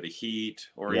cold or the heat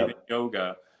or even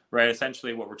yoga. right?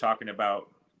 Essentially what we're talking about,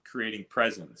 creating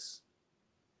presence.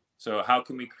 So how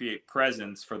can we create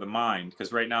presence for the mind?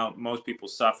 Because right now most people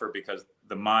suffer because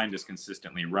the mind is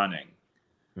consistently running.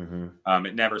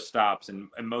 It never stops, and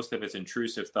most of it's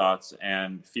intrusive thoughts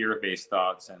and fear-based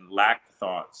thoughts and lack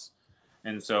thoughts.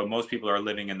 And so most people are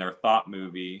living in their thought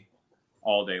movie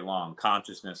all day long.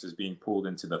 Consciousness is being pulled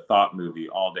into the thought movie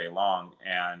all day long,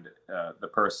 and the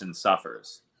person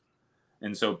suffers.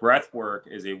 And so breath work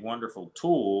is a wonderful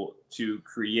tool to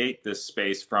create this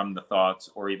space from the thoughts,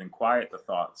 or even quiet the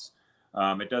thoughts.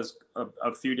 It does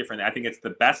a few different, I think it's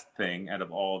the best thing out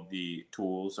of all the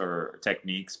tools or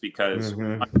techniques, because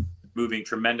moving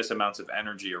tremendous amounts of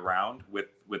energy around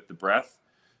with the breath.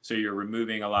 So you're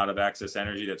removing a lot of excess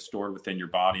energy that's stored within your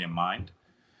body and mind.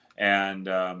 And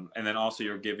then also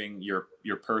you're giving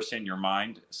your person, your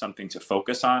mind, something to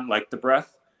focus on, like the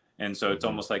breath. And so it's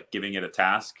almost like giving it a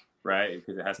task, right?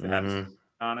 Because it has to have something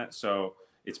on it. So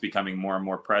it's becoming more and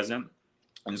more present.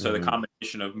 And so the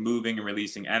combination of moving and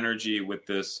releasing energy with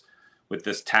this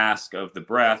task of the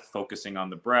breath, focusing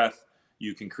on the breath,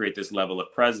 you can create this level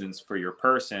of presence for your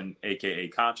person, aka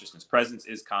consciousness. Presence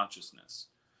is consciousness,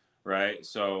 right?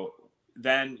 So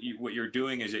then what you're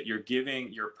doing is that you're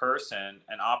giving your person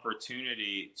an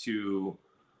opportunity to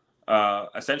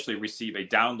essentially receive a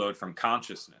download from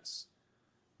consciousness.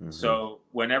 So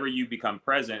whenever you become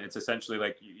present, it's essentially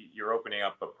like you're opening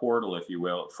up a portal, if you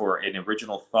will, for an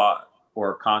original thought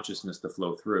or consciousness to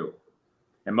flow through.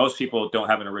 And most people don't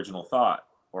have an original thought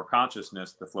or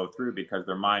consciousness to flow through because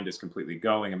their mind is completely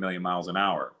going a million miles an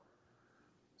hour.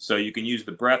 So you can use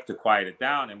the breath to quiet it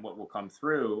down, and what will come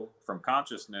through from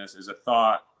consciousness is a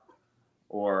thought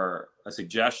or a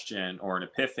suggestion or an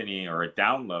epiphany or a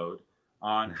download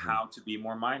on how to be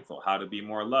more mindful, how to be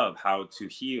more love, how to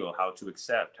heal, how to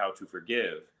accept, how to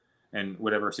forgive, and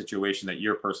whatever situation that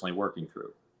you're personally working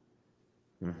through.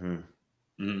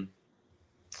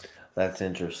 That's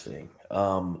interesting.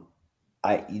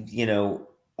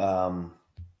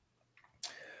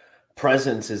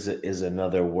 Presence is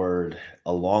another word,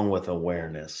 along with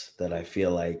awareness, that I feel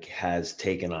like has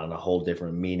taken on a whole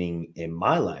different meaning in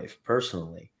my life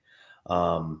personally.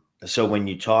 So when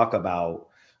you talk about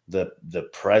the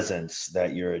presence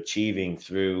that you're achieving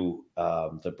through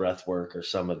the breath work or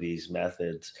some of these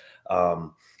methods,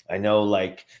 I know,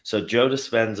 like, so Joe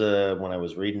Dispenza, when I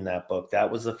was reading that book,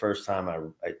 that was the first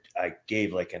time I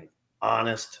gave like an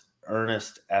honest,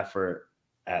 earnest effort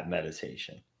at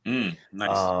meditation.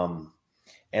 Nice.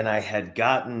 And I had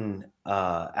gotten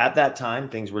at that time,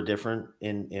 things were different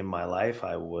in my life.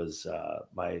 I was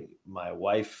my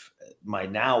wife, my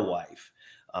now wife,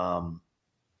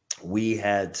 we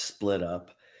had split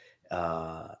up,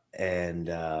 and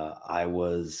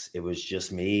it was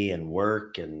just me and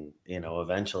work, and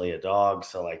eventually a dog.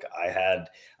 So like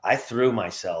I threw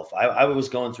myself. I was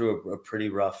going through a pretty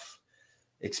rough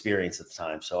experience at the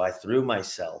time, so I threw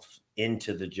myself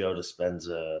into the Joe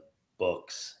Dispenza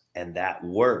books, and that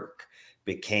work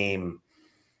became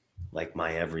like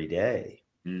my everyday.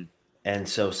 And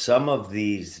so some of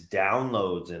these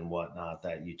downloads and whatnot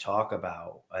that you talk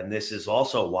about, and this is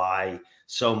also why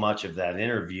so much of that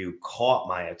interview caught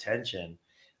my attention,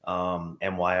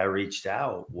 and why I reached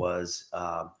out, was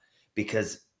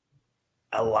because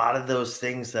a lot of those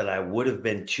things that I would have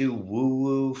been too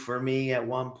woo-woo for me at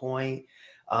one point,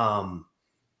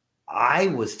 I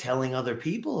was telling other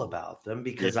people about them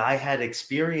because I had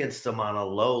experienced them on a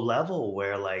low level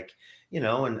where, like,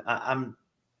 and I'm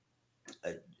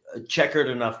a checkered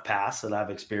enough past that I've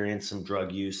experienced some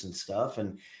drug use and stuff.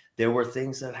 And there were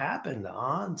things that happened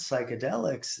on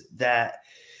psychedelics that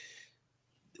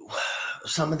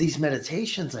some of these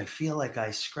meditations, I feel like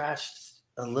I scratched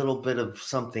a little bit of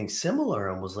something similar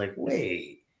and was like,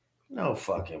 wait, no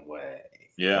fucking way.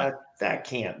 Yeah. That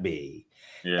can't be.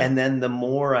 Yeah. And then the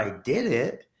more I did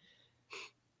it,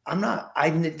 I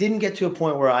didn't get to a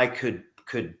point where I could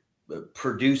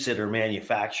produce it or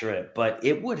manufacture it, but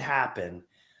it would happen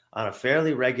on a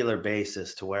fairly regular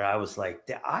basis to where I was like,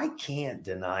 I can't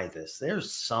deny this.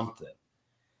 There's something.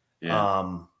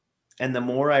 Yeah. And the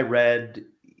more I read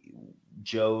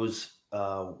Joe's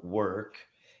work,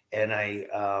 and I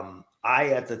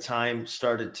at the time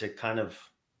started to kind of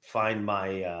find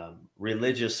my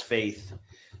religious faith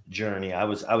journey. I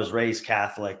was raised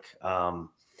Catholic,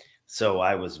 so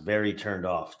I was very turned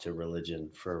off to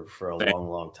religion for a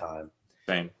long time.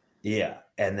 Same. Yeah.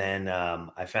 And then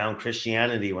I found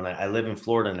Christianity when I live in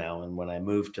Florida now. And when I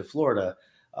moved to Florida,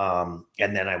 and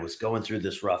then I was going through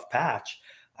this rough patch,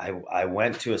 I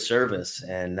went to a service,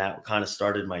 and that kind of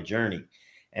started my journey.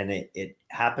 And it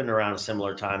happened around a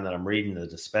similar time that I'm reading the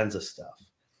Dispenza stuff.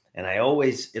 And it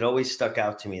always stuck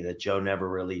out to me that Joe never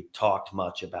really talked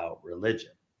much about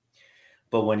religion.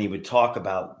 But when he would talk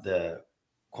about the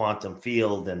quantum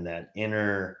field and that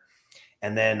inner,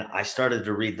 and then I started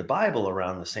to read the Bible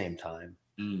around the same time,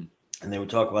 and they would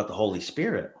talk about the Holy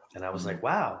Spirit. And I was like,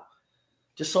 wow,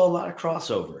 just saw a lot of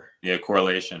crossover. Yeah,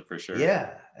 correlation for sure.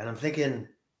 Yeah. And I'm thinking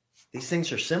these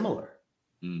things are similar.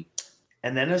 Mm.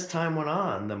 And then as time went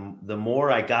on, the more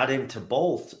I got into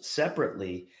both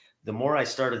separately, the more I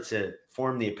started to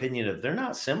form the opinion of they're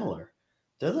not similar.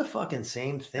 They're the fucking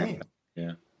same thing.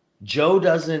 Yeah. Joe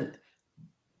doesn't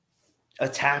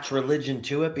attach religion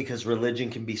to it because religion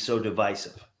can be so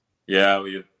divisive. Yeah,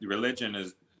 religion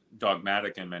is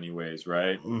dogmatic in many ways,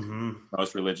 right? Mm-hmm.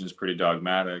 Most religion is pretty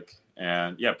dogmatic.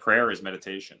 And yeah, prayer is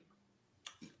meditation.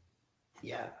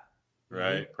 Yeah.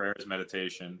 Right? Mm-hmm. Prayer is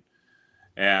meditation.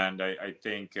 And I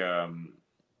think,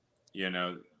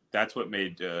 that's what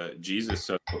made Jesus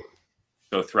so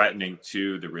threatening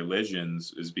to the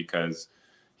religions, is because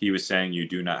he was saying you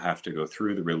do not have to go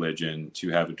through the religion to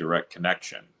have a direct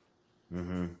connection.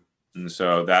 Mm-hmm. And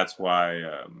so that's why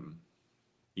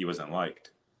he wasn't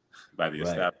liked by the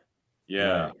establishment.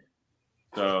 Yeah.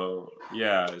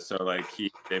 Right. So like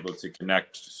he's able to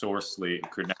connect source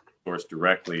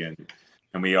directly,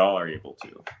 and we all are able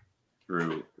to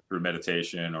through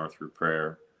meditation or through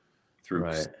prayer, through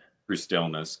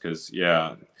stillness. Because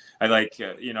I like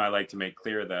to make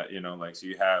clear that so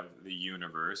you have the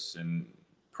universe and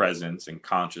presence and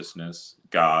consciousness,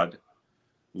 God,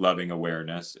 loving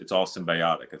awareness. It's all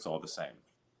symbiotic. It's all the same,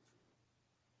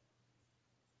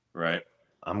 right?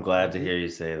 I'm glad to hear you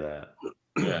say that.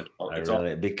 Yeah,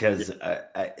 because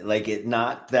I like it.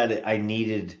 Not that I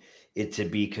needed it to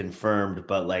be confirmed,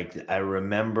 but like I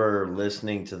remember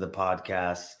listening to the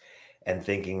podcast and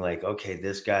thinking like, okay,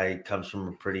 this guy comes from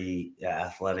a pretty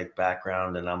athletic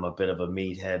background, and I'm a bit of a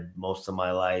meathead most of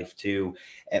my life too.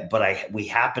 But we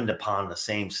happened upon the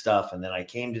same stuff, and then I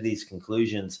came to these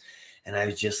conclusions, and I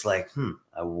was just like,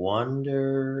 I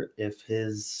wonder if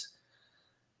his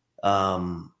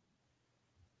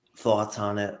thoughts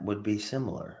on it would be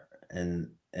similar, and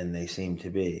they seem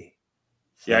to be.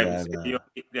 So I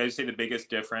say the biggest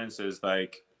difference is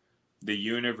like the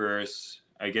universe.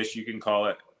 I guess you can call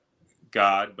it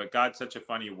God, but God's such a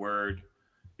funny word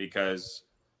because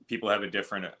people have a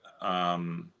different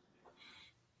thought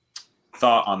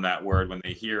on that word when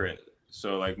they hear it.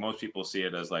 So like most people see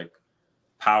it as like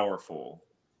powerful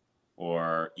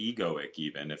or egoic,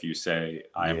 even if you say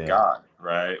I am God,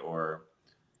 right? Or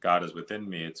God is within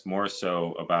me. It's more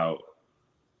so about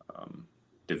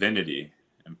divinity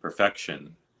and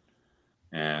perfection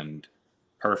and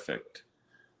perfect,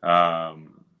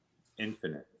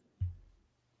 infinite,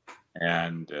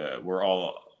 and we're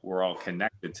all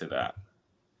connected to that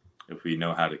if we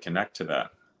know how to connect to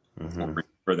that. Remember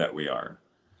that we are.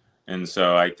 And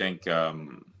so I think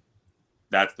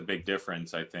that's the big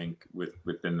difference. I think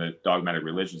within the dogmatic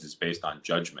religions is based on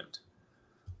judgment.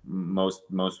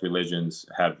 Most religions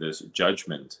have this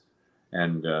judgment,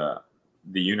 and the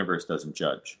universe doesn't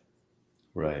judge.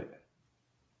 Right.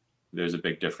 There's a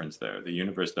big difference there. The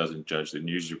universe doesn't judge. The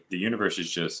universe is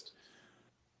just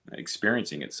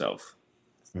experiencing itself.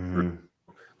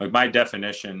 Like my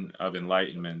definition of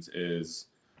enlightenment is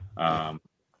the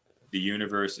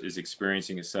universe is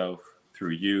experiencing itself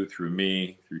through you, through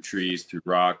me, through trees, through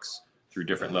rocks, through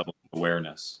different levels of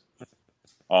awareness,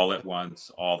 all at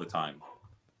once, all the time.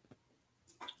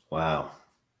 Wow.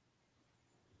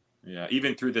 Yeah,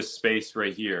 even through this space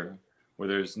right here where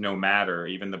there's no matter,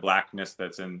 even the blackness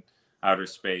that's in outer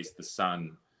space, the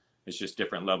sun, it's just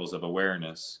different levels of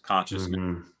awareness,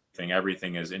 consciousness.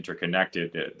 Everything is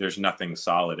interconnected. There's nothing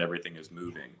solid. Everything is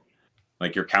moving.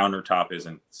 Like your countertop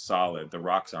isn't solid. The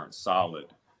rocks aren't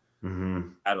solid.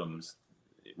 Atoms,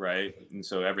 right? And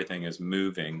so everything is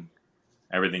moving.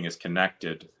 Everything is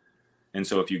connected. And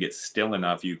so if you get still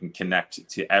enough, you can connect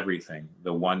to everything,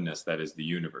 the oneness that is the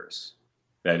universe,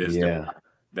 that is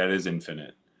that is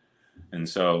infinite. And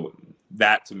so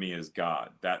that to me is God.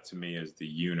 That to me is the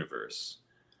universe.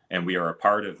 And we are a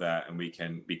part of that, and we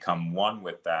can become one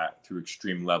with that through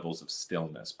extreme levels of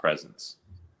stillness, presence.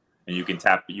 And you can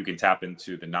tap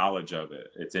into the knowledge of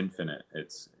it. It's infinite.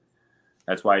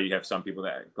 That's why you have some people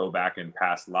that go back in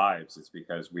past lives. It's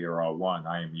because we are all one.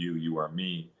 I am you, you are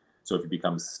me. So if you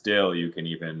become still, you can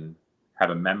even have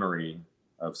a memory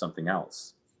of something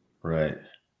else. Right.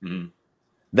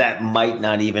 That might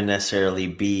not even necessarily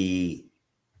be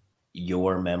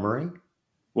your memory.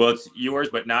 Well, it's yours,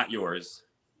 but not yours.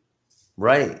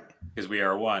 Right. Because we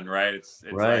are one, right? It's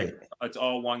right. Like it's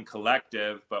all one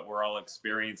collective, but we're all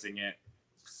experiencing it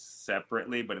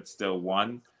separately, but it's still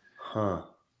one. Huh.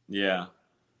 Yeah.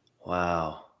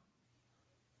 Wow.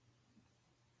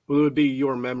 Well, it would be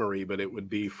your memory, but it would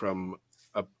be from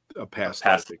a past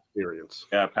life experience.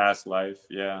 Yeah, past life.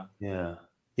 Yeah. Yeah.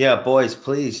 Yeah, boys,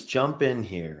 please jump in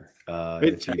here.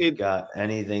 If you've It got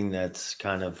anything that's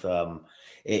kind of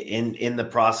in the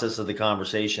process of the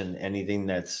conversation, anything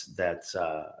that's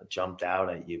jumped out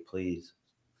at you, please.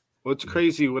 Well, it's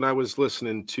crazy when I was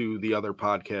listening to the other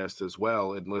podcast as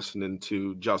well and listening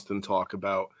to Justin talk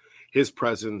about his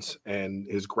presence and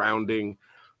his grounding,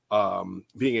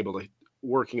 being able to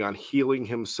working on healing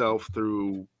himself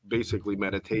through basically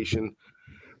meditation.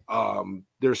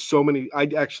 There's so many. I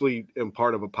actually am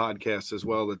part of a podcast as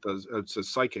well that does. It's a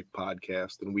psychic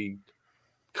podcast, and we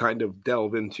kind of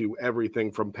delve into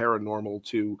everything from paranormal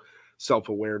to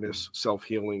self-awareness,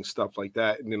 self-healing, stuff like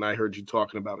that. And then I heard you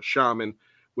talking about a shaman,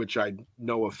 which I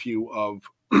know a few of.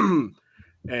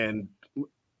 And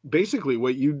basically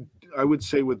I would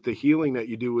say with the healing that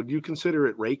you do, would you consider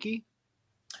it Reiki?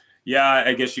 Yeah,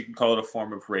 I guess you can call it a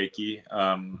form of Reiki.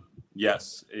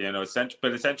 Yes,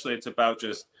 but essentially it's about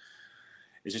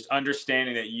it's just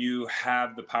understanding that you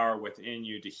have the power within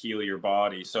you to heal your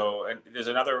body. So, and there's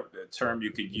another term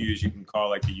you could use. You can call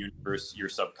like the universe your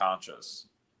subconscious,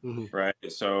 right?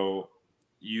 So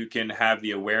you can have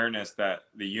the awareness that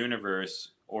the universe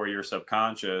or your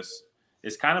subconscious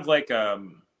is kind of like a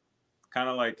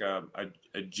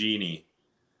genie,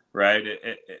 right?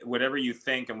 Whatever you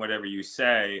think and whatever you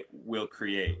say will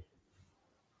create.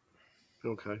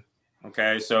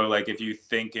 Okay. So like if you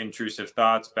think intrusive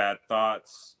thoughts, bad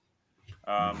thoughts,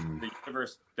 the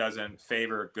universe doesn't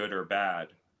favor good or bad.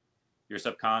 Your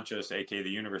subconscious, aka the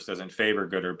universe, doesn't favor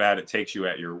good or bad. It takes you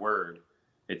at your word.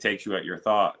 It takes you at your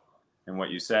thought and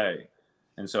what you say.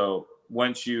 And so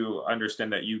once you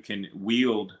understand that you can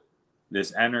wield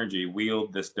this energy,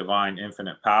 wield this divine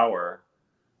infinite power,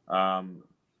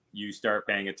 you start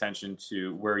paying attention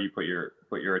to where you put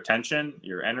your attention,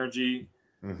 your energy,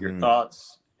 your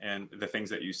thoughts, and the things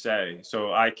that you say.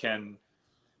 So I can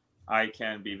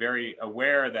be very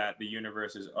aware that the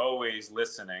universe is always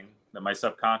listening, that my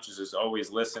subconscious is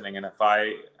always listening. And if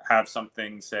I have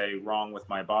something, say, wrong with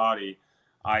my body,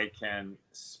 I can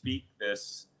speak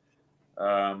this.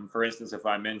 For instance, if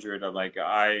I'm injured,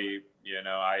 I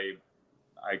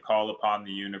call upon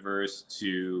the universe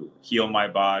to heal my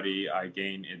body. I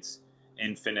gain its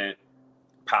infinite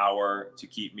power to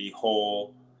keep me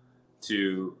whole,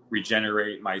 to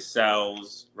regenerate my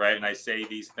cells, right? And I say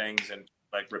these things and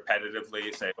like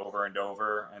repetitively, say over and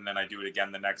over, and then I do it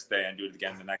again the next day and do it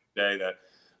again the next day. That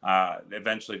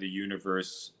eventually the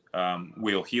universe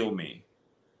will heal me.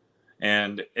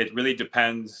 And it really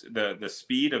depends. The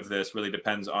speed of this really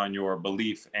depends on your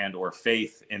belief and or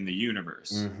faith in the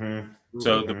universe.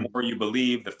 So the more you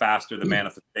believe, the faster the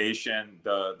manifestation.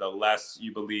 The less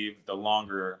you believe, the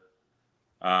longer.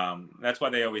 That's why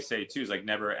they always say too, is like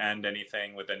never end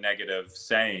anything with a negative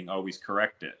saying, always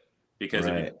correct it. Because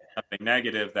if you do something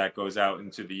negative, that goes out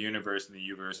into the universe and the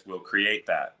universe will create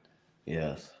that.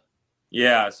 Yes.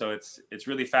 Yeah. So it's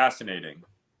really fascinating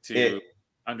to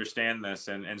understand this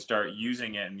and start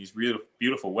using it in these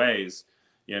beautiful ways,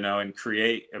 and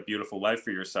create a beautiful life for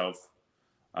yourself.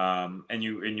 And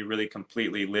you really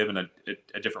completely live in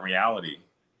a different reality.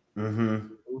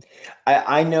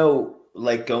 I know,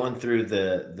 like going through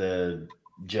the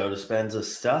Joe Dispenza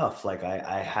stuff, like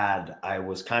I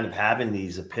was kind of having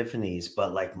these epiphanies,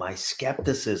 but like my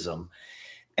skepticism,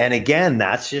 and again,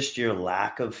 that's just your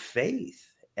lack of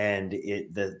faith. And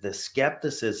the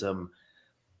skepticism,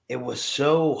 it was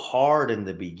so hard in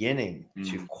the beginning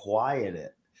to quiet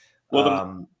it.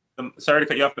 Well, sorry to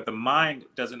cut you off, but the mind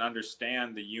doesn't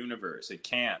understand the universe. It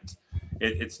can't.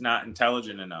 It's not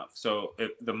intelligent enough. So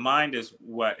the mind is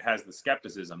what has the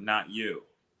skepticism, not you.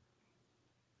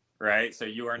 Right? So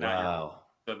you are not.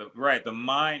 The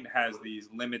mind has these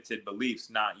limited beliefs,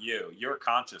 not you. Your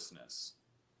consciousness.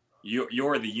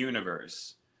 You're the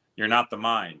universe. You're not the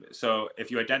mind. So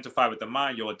if you identify with the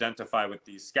mind, you'll identify with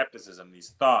these skepticism,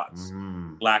 these thoughts,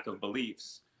 lack of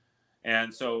beliefs.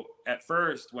 And so at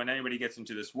first, when anybody gets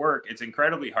into this work, it's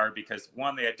incredibly hard because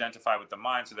one, they identify with the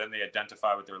mind. So then they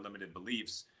identify with their limited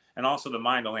beliefs. And also the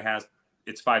mind only has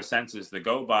its five senses that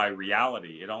go by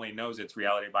reality. It only knows its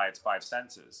reality by its five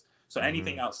senses. So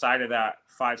anything outside of that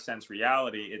 5 sense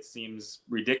reality, it seems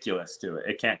ridiculous to it.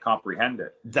 It can't comprehend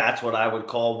it. That's what I would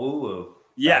call woo-woo.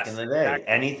 Back in the day. Exactly.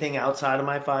 Anything outside of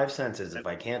my 5 senses. If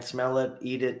I can't smell it,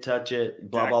 eat it, touch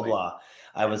it, blah, blah, blah.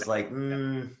 I was like,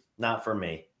 not for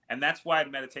me. And that's why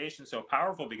meditation is so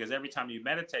powerful, because every time you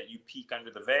meditate, you peek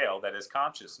under the veil that is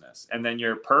consciousness. And then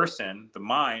your person, the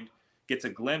mind, gets a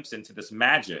glimpse into this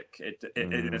magic.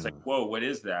 It's like, whoa, what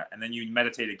is that? And then you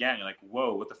meditate again. You're like,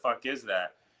 whoa, what the fuck is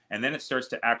that? And then it starts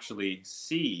to actually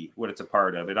see what it's a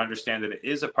part of. It understands that it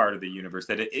is a part of the universe,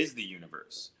 that it is the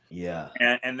universe. Yeah.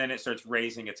 And then it starts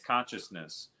raising its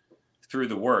consciousness through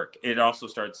the work. It also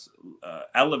starts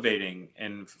elevating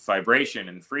in vibration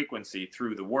and frequency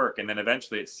through the work. And then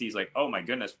eventually it sees like, oh my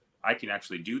goodness, I can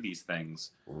actually do these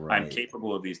things. Right. I'm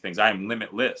capable of these things. I'm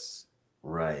limitless.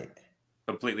 Right.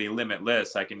 Completely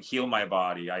limitless. I can heal my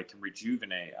body. I can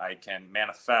rejuvenate. I can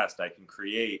manifest. I can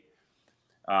create.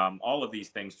 All of these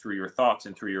things through your thoughts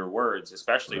and through your words,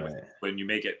 especially when you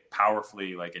make it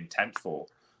powerfully like intentful.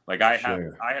 Like I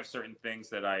have certain things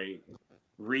that I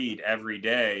read every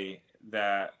day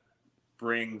that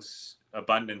brings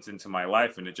abundance into my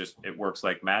life, and it works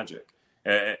like magic.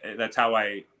 That's how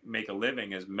I make a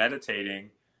living, is meditating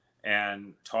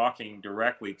and talking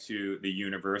directly to the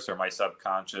universe or my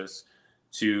subconscious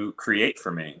to create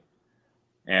for me,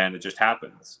 and it just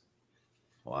happens.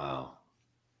 Wow.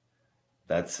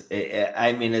 That's,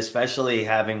 I mean, especially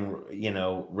having,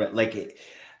 like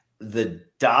the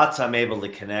dots I'm able to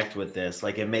connect with this,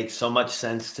 like it makes so much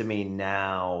sense to me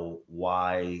now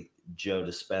why Joe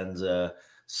Dispenza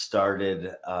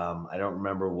started, I don't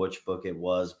remember which book it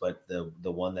was, but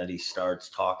the one that he starts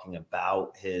talking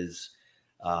about his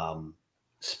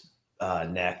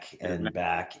neck and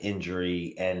back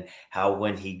injury, and how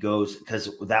when he goes, because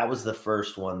that was the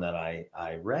first one that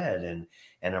I read,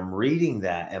 and I'm reading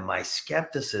that, and my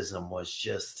skepticism was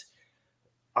just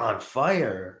on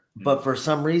fire. But for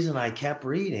some reason, I kept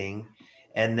reading,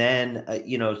 and then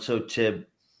so to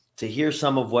hear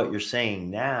some of what you're saying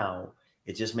now,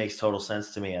 it just makes total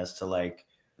sense to me as to like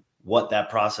what that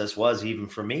process was, even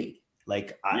for me.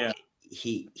 Like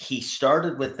he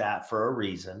started with that for a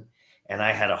reason, and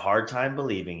I had a hard time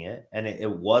believing it. And it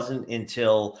wasn't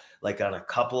until like on a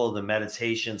couple of the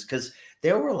meditations, because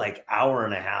there were like hour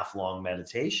and a half long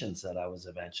meditations that I was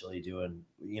eventually doing,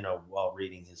 while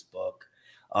reading his book.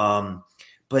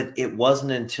 But it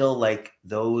wasn't until like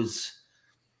those,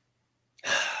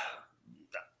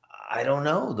 I don't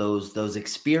know, those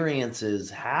experiences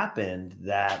happened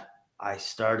that I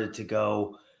started to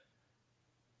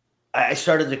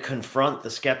confront the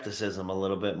skepticism a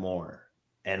little bit more.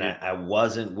 And I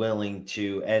wasn't willing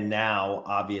to. And now,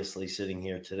 obviously, sitting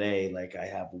here today, like I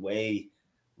have way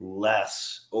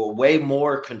less or way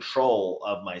more control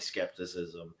of my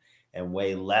skepticism and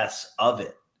way less of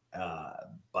it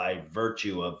by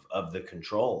virtue of the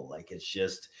control. Like it's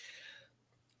just,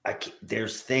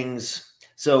 there's things.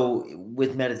 So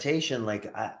with meditation,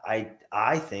 like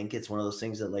I think it's one of those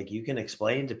things that like you can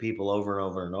explain to people over and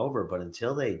over and over, but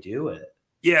until they do it.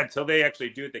 Yeah, until they actually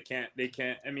do it, they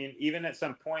can't. I mean, even at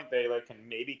some point they like can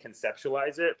maybe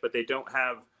conceptualize it, but they don't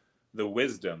have the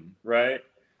wisdom, right?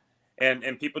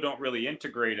 And people don't really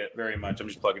integrate it very much. I'm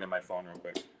just plugging in my phone real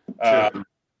quick. Sure.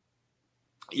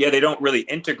 Yeah, they don't really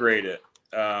integrate it.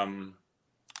 And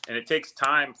it takes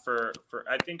time for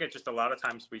I think it's just a lot of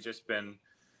times we just been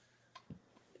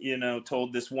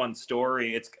told this one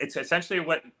story. It's essentially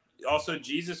what also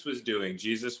Jesus was doing.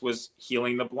 Jesus was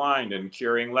healing the blind and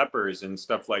curing lepers and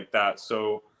stuff like that.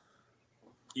 So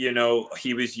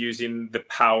he was using the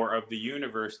power of the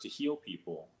universe to heal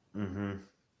people. Mm-hmm.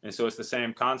 And so it's the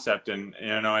same concept. And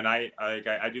and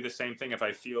I do the same thing if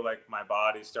I feel like my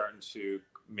body's starting to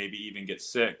maybe even get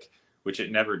sick, which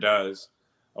it never does,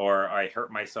 or I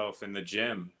hurt myself in the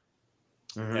gym.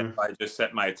 Mm-hmm. And if I just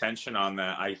set my attention on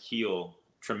that, I heal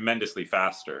tremendously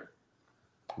faster.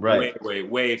 Right.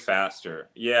 Way faster.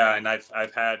 Yeah. And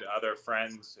I've had other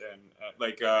friends and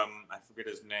I forget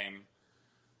his name,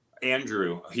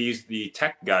 Andrew. He's the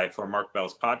tech guy for Mark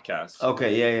Bell's podcast.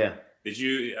 Okay. Yeah. Did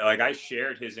you I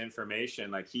shared his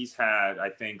information, like he's had, I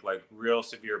think, like real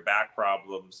severe back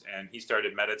problems, and he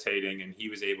started meditating and he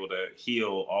was able to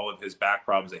heal all of his back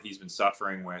problems that he's been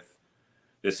suffering with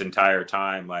this entire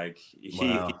time. Like he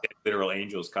had literal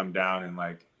angels come down and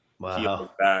like heal his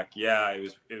back. Yeah, it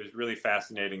was really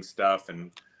fascinating stuff. And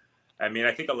I mean,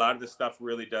 I think a lot of this stuff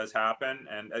really does happen,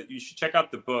 and you should check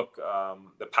out the book,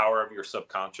 The Power of Your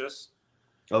Subconscious.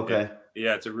 Okay.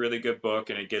 It's a really good book,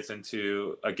 and it gets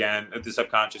into, again, the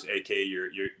subconscious, aka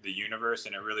the universe,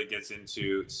 and it really gets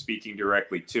into speaking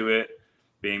directly to it,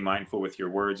 being mindful with your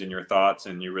words and your thoughts,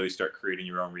 and you really start creating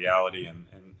your own reality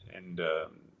and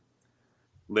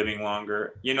living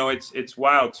longer. It's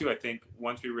wild too. I think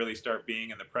once we really start being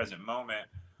in the present moment,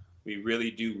 we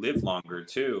really do live longer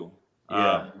too.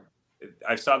 Yeah.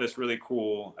 I saw this really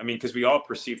cool. I mean, because we all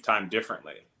perceive time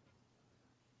differently.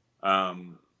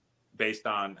 Based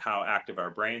on how active our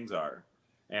brains are,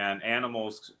 and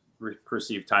animals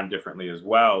perceive time differently as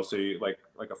well. So you, like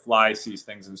a fly sees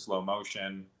things in slow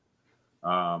motion,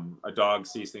 A dog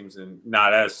sees things and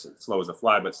not as slow as a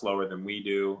fly, but slower than we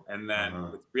do. And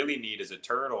then what's really neat is a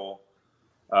turtle,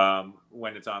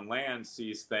 when it's on land,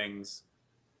 sees things.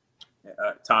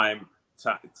 Time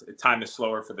is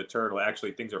slower for the turtle.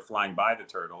 Actually, things are flying by the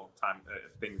turtle.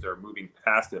 Things are moving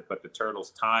past it, but the turtle's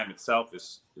time itself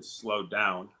is slowed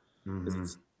down because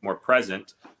it's more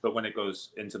present. But when it goes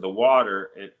into the water,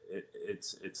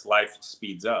 its life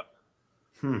speeds up.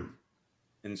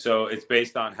 And so it's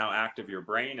based on how active your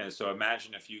brain is. So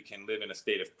imagine if you can live in a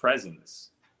state of presence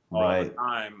all the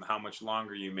time, how much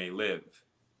longer you may live,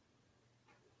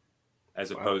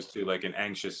 as opposed to like an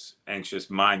anxious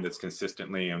mind that's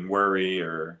consistently in worry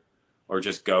or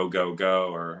just go,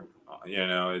 or, you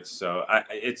know, it's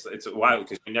wild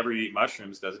because whenever you eat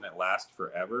mushrooms, doesn't it last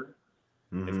forever?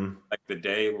 If, like the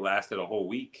day lasted a whole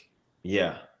week.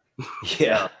 Yeah.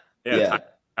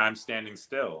 Time standing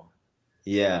still.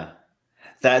 Yeah.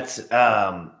 That's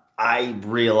I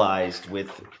realized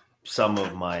with some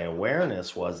of my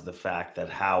awareness was the fact that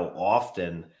how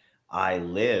often I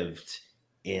lived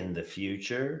in the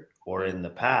future or in the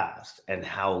past and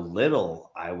how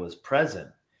little I was present.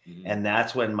 And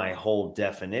that's when my whole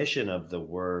definition of the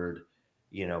word,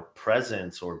 you know,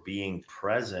 presence or being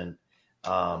present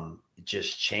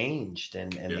just changed.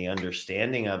 And the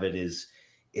understanding of it is,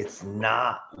 it's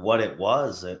not what it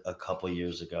was a couple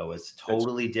years ago. It's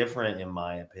totally different, in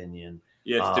my opinion.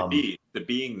 Yeah, it's to be the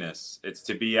beingness. It's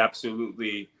to be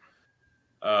absolutely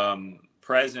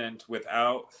present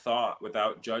without thought,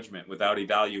 without judgment, without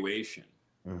evaluation.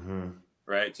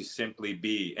 Right? To simply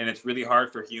be. And it's really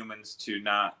hard for humans to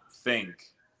not think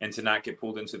and to not get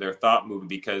pulled into their thought movement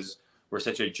because we're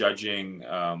such a judging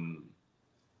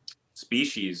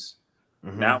species.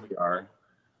 Now we are.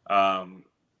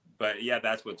 But yeah,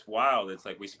 that's what's wild. It's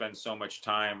like we spend so much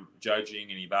time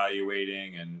judging and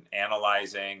evaluating and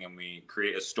analyzing, and we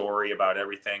create a story about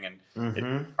everything. And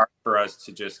it's hard for us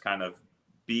to just kind of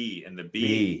be in the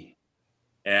be.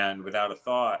 And without a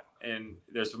thought. And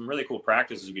there's some really cool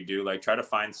practices you could do, like try to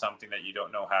find something that you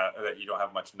don't know that you don't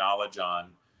have much knowledge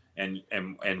on, and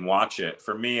watch it.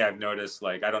 For me, I've noticed,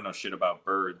 like, I don't know shit about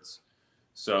birds.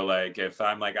 So like if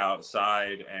I'm like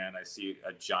outside and I see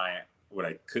a giant, what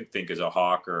I could think is a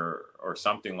hawk or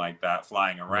something like that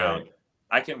flying around,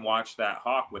 I can watch that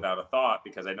hawk without a thought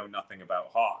because I know nothing about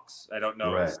hawks. I don't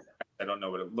know. I don't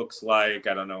know what it looks like.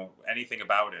 I don't know anything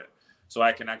about it. So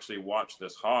I can actually watch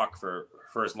this hawk for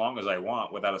as long as I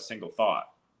want without a single thought.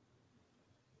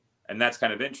 And that's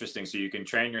kind of interesting. So you can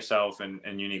train yourself in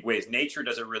unique ways. Nature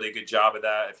does a really good job of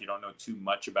that. If you don't know too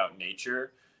much about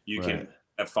nature, you can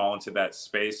fall into that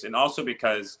space. And also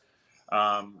because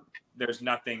there's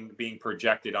nothing being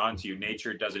projected onto you.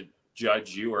 Nature doesn't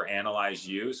judge you or analyze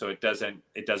you. So it doesn't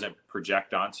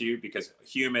project onto you, because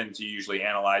humans are usually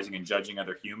analyzing and judging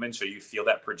other humans. So you feel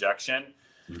that projection.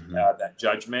 That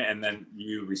judgment, and then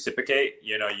you reciprocate,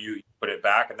 you put it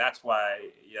back. And that's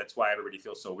why everybody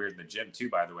feels so weird in the gym too,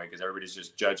 by the way, because everybody's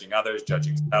just judging others,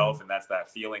 judging self. And that's that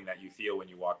feeling that you feel when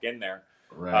you walk in there.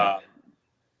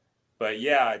 But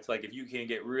yeah, it's like if you can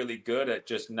get really good at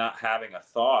just not having a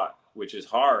thought, which is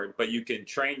hard, but you can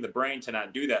train the brain to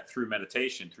not do that through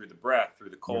meditation, through the breath,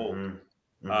 through the cold,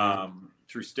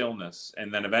 through stillness.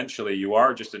 And then eventually you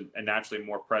are just a naturally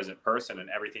more present person in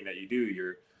everything that you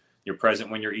do. You're present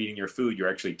when you're eating your food. You're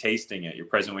actually tasting it. You're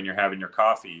present when you're having your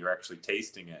coffee. You're actually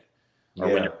tasting it. Or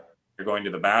when you're going to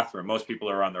the bathroom. Most people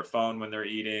are on their phone when they're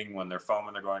eating, when they're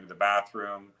going to the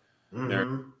bathroom.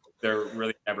 They're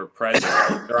really never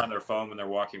present. They're on their phone when they're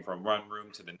walking from one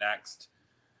room to the next.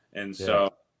 And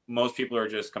so most people are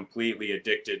just completely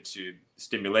addicted to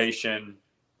stimulation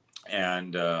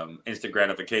and instant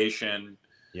gratification.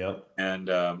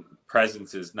 And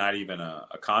presence is not even a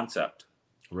concept.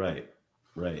 Right.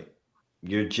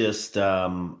 You're just,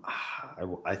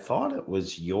 I thought it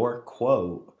was your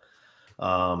quote,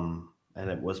 and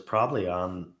it was probably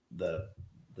on the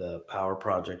Power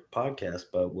Project podcast,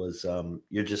 but was,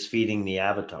 you're just feeding the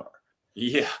avatar.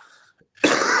 Yeah.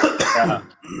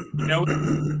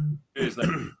 Is like,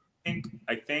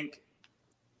 I think,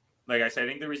 like I said, I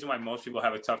think the reason why most people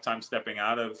have a tough time stepping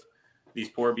out of these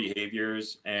poor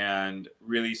behaviors and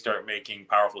really start making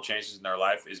powerful changes in their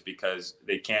life is because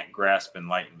they can't grasp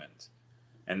enlightenment.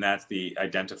 And that's the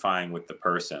identifying with the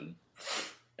person.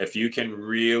 If you can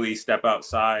really step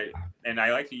outside, and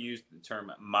I like to use the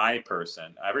term my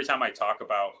person. Every time I talk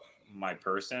about my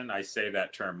person, I say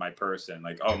that term, my person.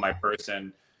 Like, oh, my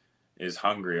person is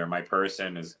hungry, or my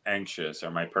person is anxious,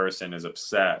 or my person is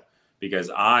upset, because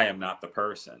I am not the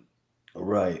person.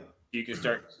 You can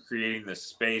start creating this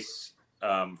space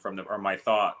from my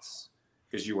thoughts,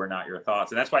 because you are not your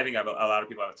thoughts. And that's why I think a lot of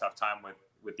people have a tough time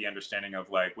with the understanding of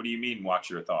like, what do you mean watch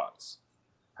your thoughts?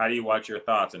 How do you watch your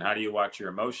thoughts and how do you watch your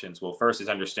emotions? Well, first is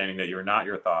understanding that you're not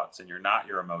your thoughts and you're not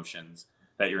your emotions,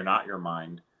 that you're not your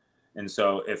mind. And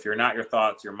so if you're not your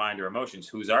thoughts, your mind, or emotions,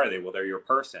 whose are they? Well, they're your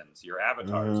persons, your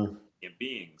avatars, your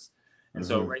beings. And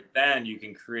so right then you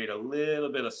can create a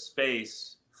little bit of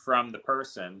space from the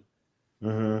person,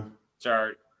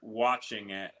 start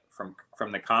watching it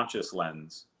from the conscious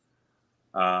lens.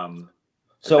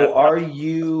 So are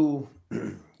you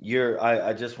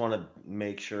I just want to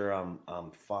make sure I'm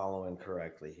following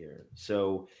correctly here.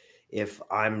 So if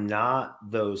I'm not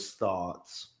those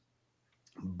thoughts,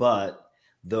 but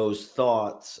those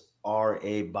thoughts are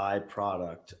a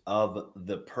byproduct of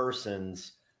the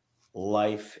person's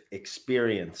life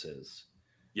experiences.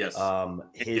 Yes.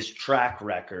 His track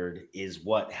record is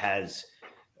what has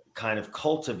kind of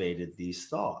cultivated these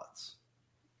thoughts.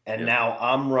 And now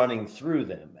I'm running through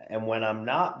them. And when I'm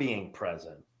not being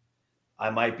present, I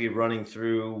might be running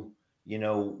through,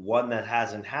 one that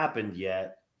hasn't happened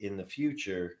yet in the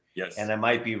future. Yes. And I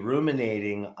might be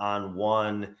ruminating on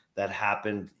one that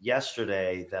happened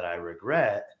yesterday that I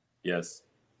regret. Yes.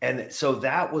 And so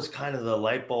that was kind of the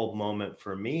light bulb moment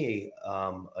for me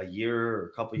a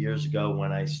couple years ago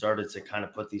when I started to kind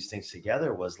of put these things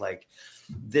together, was like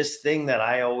this thing that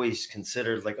I always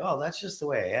considered like, oh, that's just the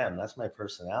way I am. That's my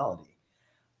personality.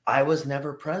 I was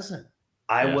never present.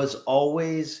 I was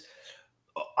always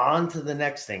on to the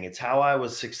next thing. It's how I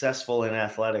was successful in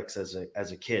athletics as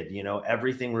a kid.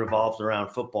 Everything revolved around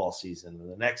football season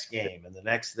and the next game and the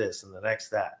next this and the next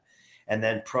that. And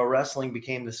then pro wrestling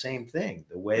became the same thing.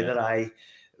 The way that I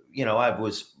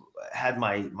had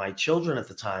my children at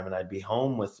the time, and I'd be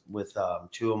home with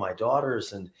two of my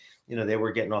daughters, and they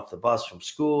were getting off the bus from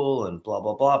school and blah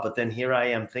blah blah. But then here I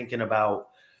am thinking about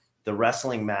the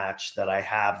wrestling match that I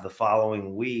have the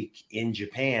following week in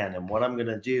Japan and what I'm going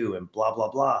to do and blah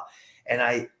blah blah. And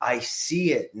I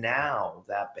see it now,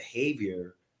 that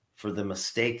behavior, for the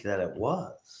mistake that it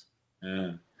was.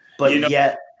 But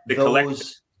yet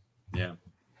those. Yeah.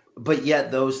 But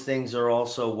yet those things are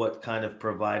also what kind of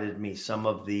provided me some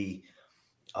of the,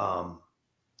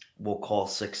 we'll call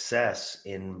success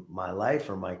in my life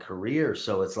or my career.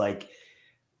 So it's like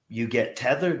you get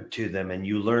tethered to them and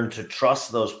you learn to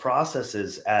trust those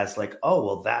processes as like, oh,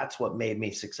 well, that's what made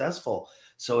me successful.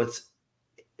 So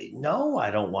no,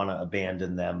 I don't want to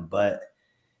abandon them, but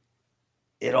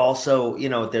it also,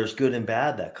 there's good and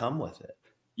bad that come with it.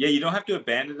 Yeah. You don't have to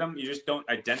abandon them. You just don't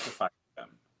identify them.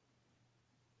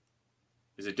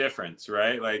 There's a difference,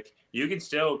 right? Like you can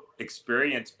still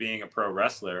experience being a pro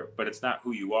wrestler, but it's not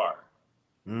who you are.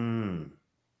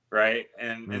 Right.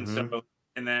 And so,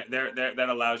 and that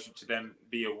allows you to then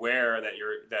be aware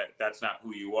that that's not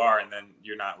who you are. And then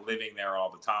you're not living there all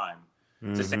the time.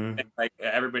 It's the same thing. Like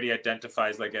everybody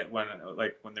identifies when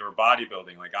they were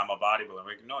bodybuilding, like I'm a bodybuilder.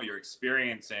 Like, no, you're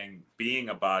experiencing being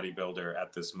a bodybuilder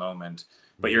at this moment,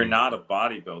 but you're not a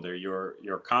bodybuilder.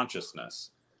 You're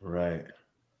consciousness. Right.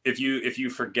 If you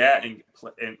forget and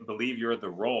believe you're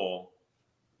the role,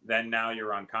 then now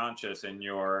you're unconscious and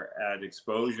you're at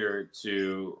exposure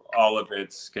to all of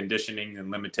its conditioning and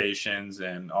limitations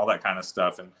and all that kind of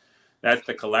stuff. And that's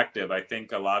the collective. I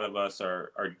think a lot of us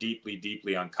are deeply,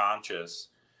 deeply unconscious,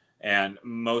 and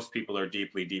most people are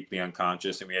deeply, deeply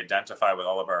unconscious, and we identify with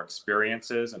all of our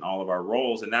experiences and all of our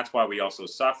roles. And that's why we also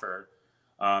suffer.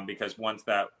 Because once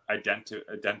that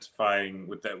identifying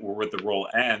with the role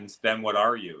ends, then what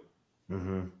are you?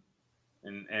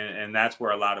 And that's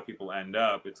where a lot of people end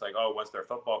up. It's like, oh, once their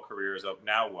football career is up,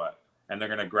 now what? And they're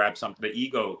going to grab something. The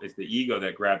ego is the ego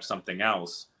that grabs something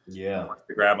else. Yeah.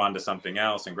 To grab onto something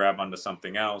else and grab onto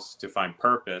something else to find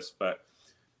purpose. But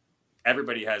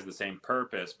everybody has the same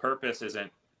purpose. Purpose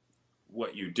isn't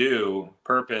what you do.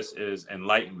 Purpose is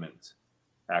enlightenment,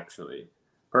 actually.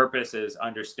 Purpose is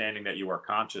understanding that you are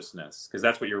consciousness, because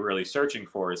that's what you're really searching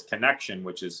for, is connection,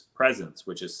 which is presence,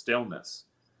 which is stillness.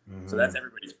 So that's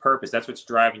everybody's purpose. That's what's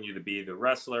driving you to be the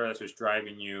wrestler. That's what's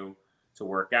driving you to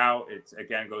work out. It's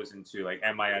again goes into like,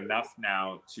 am I enough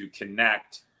now to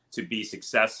connect, to be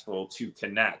successful, to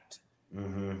connect?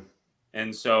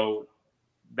 And so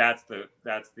that's the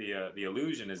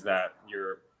illusion, is that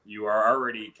you are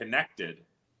already connected.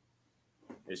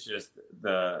 It's just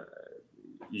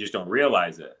you just don't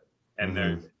realize it. And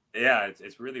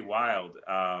it's really wild.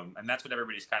 And that's what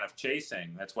everybody's kind of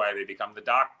chasing. That's why they become the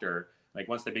doctor. Like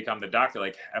once they become the doctor,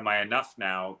 like, am I enough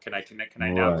now? Can I connect? Can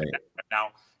I now connect? I'm now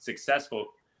successful,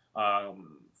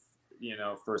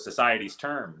 for society's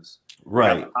terms.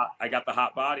 Right. I got the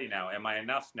hot body now. Am I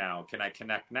enough now? Can I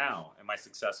connect now? Am I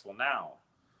successful now?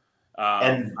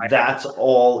 And that's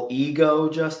all ego,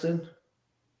 Justin?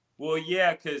 Well,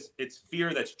 yeah, because it's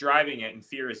fear that's driving it, and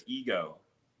fear is ego,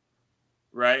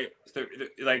 right? So,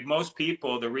 like most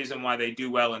people, the reason why they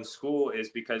do well in school is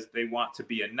because they want to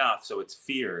be enough. So it's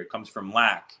fear. It comes from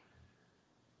lack.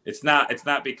 It's not. It's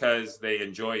not because they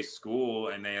enjoy school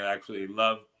and they actually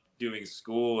love doing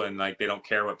school and like they don't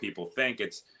care what people think.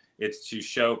 It's to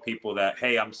show people that,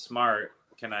 hey, I'm smart.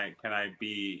 Can I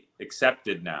be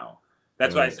accepted now?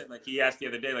 That's why I said, like, he asked the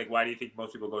other day, like, why do you think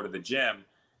most people go to the gym?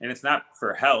 And it's not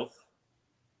for health.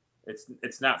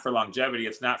 It's not for longevity.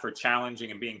 It's not for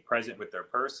challenging and being present with their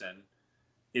person.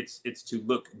 It's to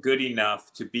look good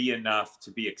enough, to be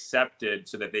accepted,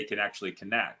 so that they can actually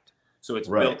connect. So it's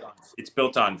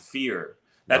built on fear.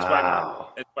 That's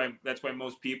why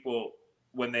most people,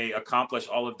 when they accomplish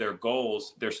all of their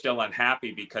goals, they're still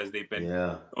unhappy because they've been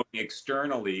going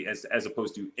externally as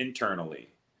opposed to internally.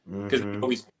 Because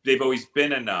they've always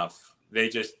been enough. They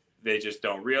just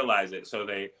don't realize it. So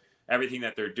everything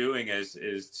that they're doing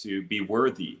is to be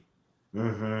worthy.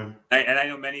 And I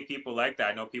know many people like that.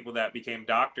 I know people that became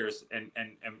doctors, and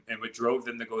what drove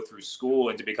them to go through school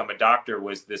and to become a doctor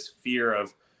was this fear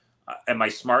of, am I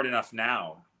smart enough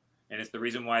now? And it's the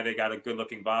reason why they got a good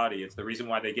looking body. It's the reason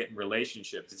why they get in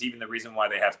relationships. It's even the reason why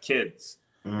they have kids.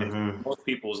 And most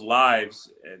people's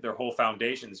lives, their whole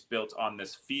foundation is built on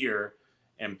this fear,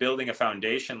 and building a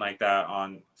foundation like that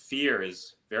on fear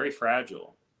is very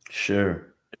fragile.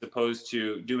 Sure. As opposed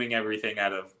to doing everything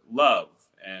out of love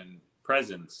and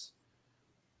presence.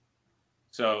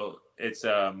 So it's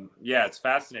it's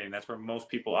fascinating. That's where most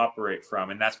people operate from,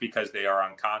 and that's because they are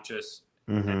unconscious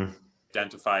and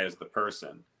identify as the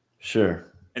person.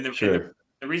 Sure. And the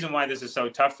reason why this is so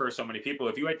tough for so many people,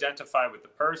 if you identify with the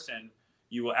person,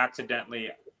 you will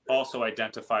accidentally also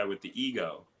identify with the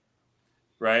ego,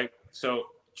 right? So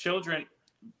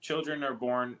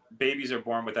babies are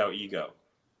born without ego.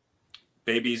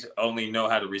 Babies only know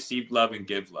how to receive love and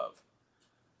give love.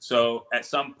 So at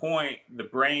some point, the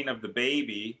brain of the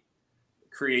baby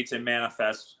creates and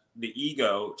manifests the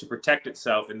ego to protect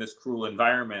itself in this cruel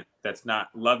environment that's not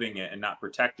loving it and not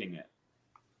protecting it.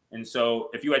 And so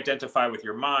if you identify with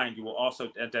your mind, you will also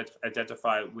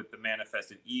identify with the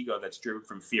manifested ego that's driven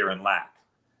from fear and lack.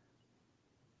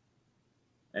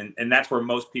 And that's where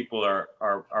most people are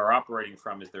operating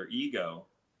from, is their ego,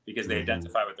 because they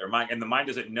identify with their mind. And the mind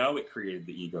doesn't know it created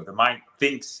the ego. The mind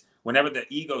thinks, whenever the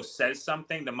ego says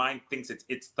something, the mind thinks it's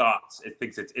its thoughts. It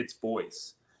thinks it's its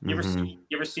voice. You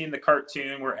ever seen the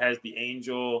cartoon where it has the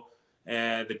angel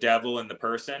and the devil and the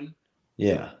person?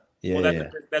 Yeah.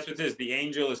 That's what it is. The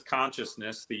angel is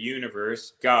consciousness, the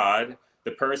universe, God.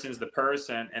 The person is the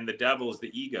person, and the devil is the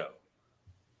ego.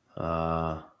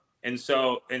 And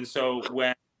so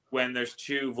when there's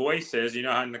two voices, you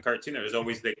know how in the cartoon there's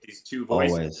always like these two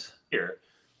voices here.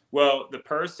 Well, the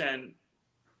person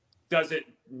doesn't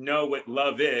know what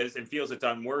love is and feels it's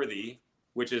unworthy,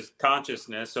 which is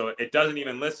consciousness. So it doesn't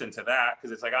even listen to that,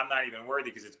 because it's like, I'm not even worthy,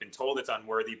 because it's been told it's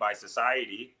unworthy by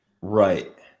society.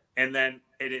 Right. And then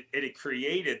it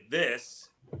created this.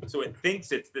 So it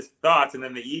thinks it's this thoughts, and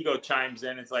then the ego chimes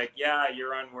in. It's like, yeah,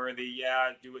 you're unworthy. Yeah,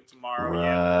 do it tomorrow.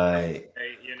 Right.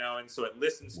 Yeah, and so it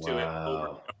listens to it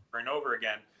over and over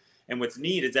again. And what's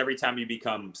neat is every time you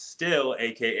become still,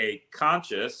 aka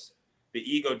conscious, the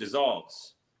ego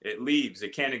dissolves. It leaves.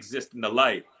 It can't exist in the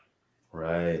light.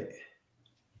 Right.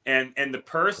 And the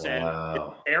person is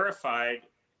terrified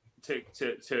to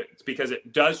because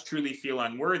it does truly feel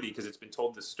unworthy, because it's been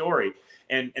told this story.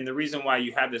 And the reason why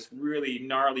you have this really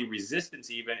gnarly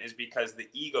resistance even is because the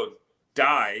ego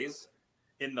dies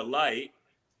in the light.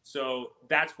 So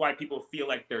that's why people feel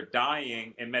like they're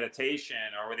dying in meditation,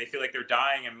 or they feel like they're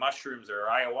dying in mushrooms or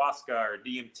ayahuasca or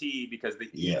DMT, because the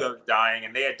ego's dying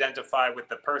and they identify with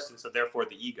the person. So therefore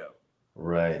the ego.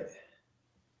 Right.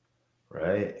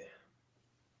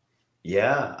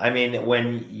 Yeah. I mean,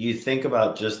 when you think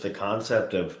about just the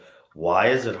concept of why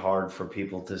is it hard for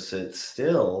people to sit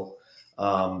still,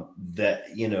 that,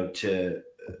 to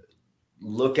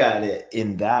look at it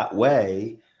in that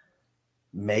way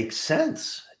makes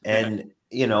sense. And,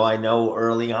 I know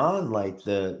early on, like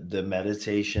the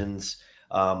meditations,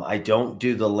 I don't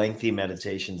do the lengthy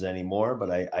meditations anymore,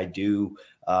 but I do,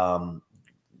 10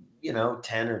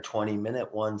 or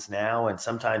 20-minute ones now. And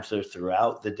sometimes they're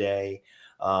throughout the day.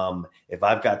 If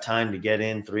I've got time to get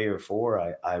in 3 or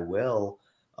 4, I will.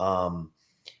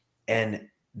 And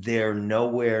they're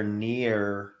nowhere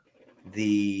near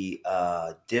the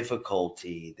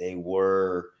difficulty they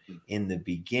were in the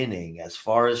beginning, as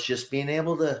far as just being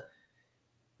able to,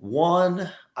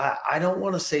 I don't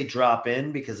want to say drop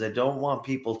in, because I don't want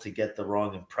people to get the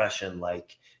wrong impression.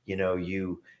 Like,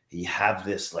 you have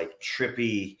this like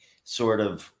trippy sort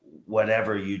of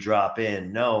whatever you drop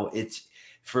in. No, it's,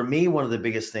 for me, one of the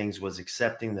biggest things was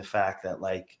accepting the fact that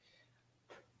like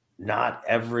not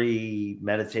every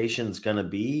meditation is going to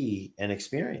be an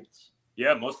experience.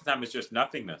 Yeah, most of the time it's just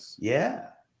nothingness. Yeah.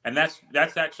 And that's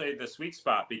actually the sweet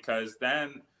spot, because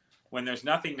then when there's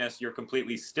nothingness, you're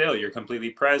completely still, you're completely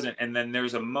present. And then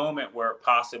there's a moment where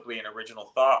possibly an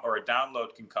original thought or a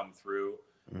download can come through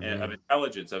of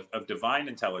intelligence, of divine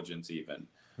intelligence even,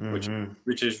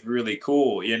 which is really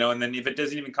cool, you know. And then if it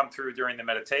doesn't even come through during the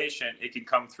meditation, it can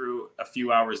come through a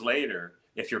few hours later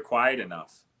if you're quiet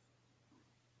enough.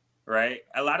 Right?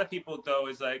 A lot of people though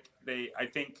is like I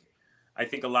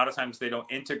think a lot of times they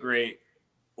don't integrate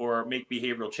or make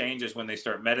behavioral changes when they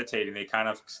start meditating. They kind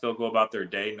of still go about their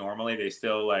day normally. They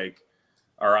still like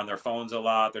are on their phones a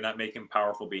lot. They're not making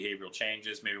powerful behavioral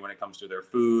changes, maybe when it comes to their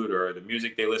food or the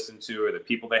music they listen to or the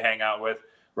people they hang out with,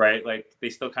 right? Like they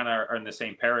still kind of are in the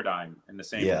same paradigm, in the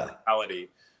same mentality.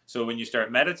 So when you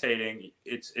start meditating,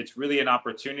 it's really an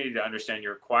opportunity to understand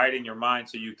you're quieting your mind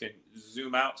so you can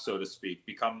zoom out, so to speak,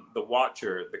 become the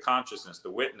watcher, the consciousness,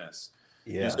 the witness.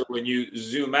 Yeah. And so when you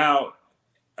zoom out,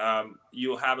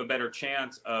 you'll have a better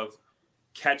chance of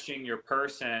catching your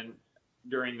person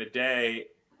during the day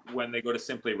when they go to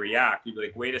simply react. You'd be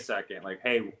like, wait a second, like,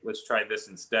 hey, let's try this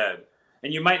instead.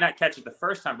 And you might not catch it the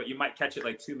first time, but you might catch it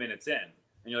like 2 minutes in.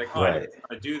 And you're like, oh, I didn't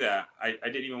want to do that. I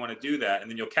didn't even want to do that. And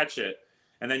then you'll catch it.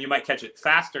 And then you might catch it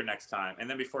faster next time. And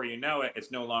then before you know it, it's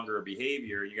no longer a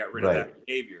behavior. You got rid of that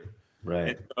behavior. Right.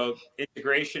 And so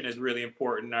integration is really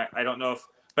important. I don't know if,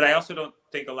 but I also don't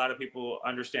think a lot of people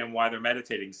understand why they're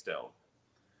meditating still.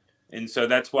 And so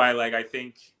that's why, like, I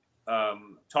think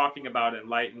talking about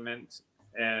enlightenment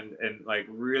and like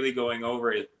really going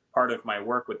over is part of my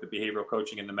work with the behavioral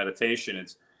coaching and the meditation.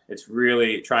 It's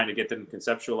really trying to get them to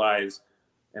conceptualize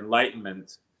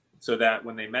enlightenment so that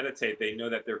when they meditate, they know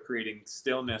that they're creating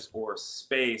stillness or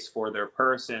space for their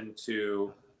person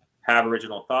to have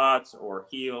original thoughts or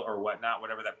heal or whatnot,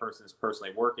 whatever that person is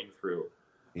personally working through.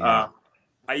 Yeah.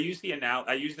 I use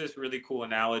this really cool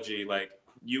analogy. Like,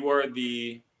 you are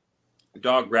the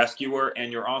dog rescuer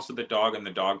and you're also the dog in the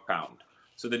dog pound.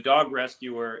 So the dog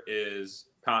rescuer is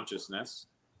consciousness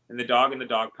and the dog in the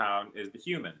dog pound is the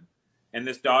human. And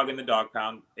this dog in the dog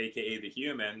pound, aka the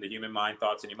human mind,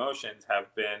 thoughts, and emotions have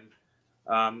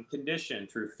been conditioned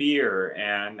through fear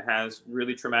and has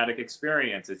really traumatic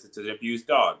experiences. It's an abused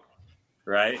dog,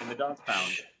 right? In the dog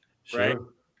pound, right?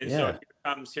 And so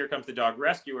here comes the dog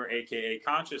rescuer, aka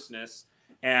consciousness.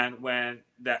 And when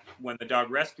the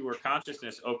dog rescuer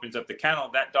consciousness opens up the kennel,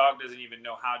 that dog doesn't even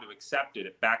know how to accept it.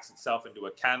 It backs itself into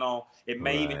a kennel. It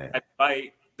may even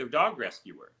bite the dog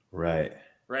rescuer. Right.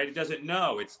 It doesn't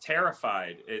know. It's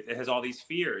terrified. It has all these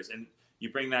fears. And you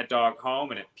bring that dog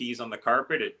home and it pees on the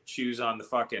carpet. It chews on the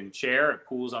fucking chair. It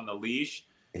pulls on the leash.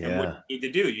 Yeah. And what you need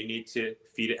to do, you need to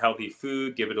feed it healthy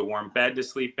food, give it a warm bed to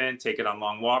sleep in, take it on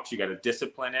long walks. You got to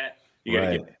discipline it. You got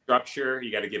to give it structure.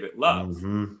 You got to give it love.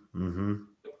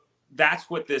 That's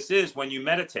what this is when you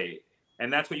meditate.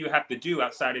 And that's what you have to do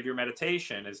outside of your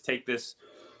meditation is take this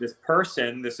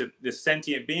person, this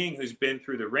sentient being who's been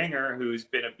through the ringer, who's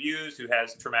been abused, who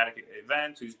has traumatic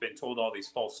events, who's been told all these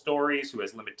false stories, who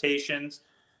has limitations.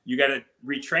 You got to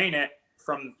retrain it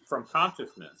from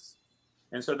consciousness.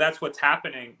 And so that's what's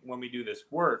happening when we do this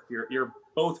work. You're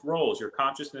both roles, your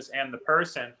consciousness and the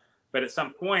person. But at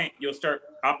some point, you'll start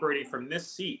operating from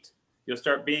this seat. You'll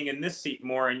start being in this seat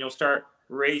more, and you'll start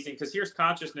raising, because here's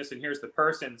consciousness and here's the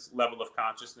person's level of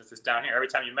consciousness is down here. Every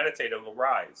time you meditate, it'll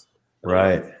rise.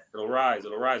 It'll rise.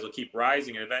 It'll keep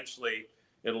rising, and eventually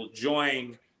it'll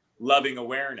join loving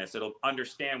awareness. It'll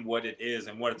understand what it is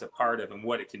and what it's a part of and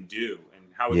what it can do and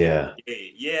how it can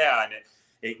create. Yeah, and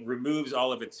it removes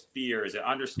all of its fears. It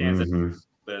understands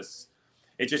this.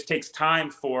 It just takes time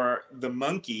for the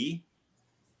monkey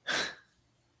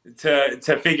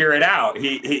to figure it out.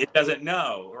 He doesn't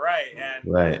know, right?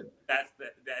 And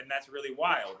that's really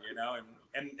wild, you know.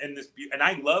 And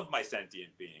I love my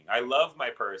sentient being. I love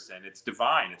my person. It's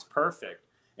divine. It's perfect.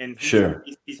 And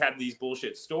he's had these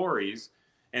bullshit stories.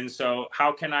 And so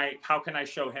how can I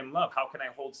show him love? How can I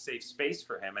hold safe space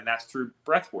for him? And that's through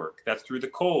breath work. That's through the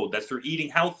cold. That's through eating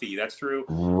healthy. That's through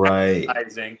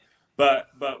exercising. But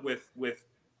with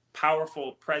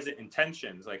powerful present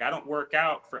intentions. Like, I don't work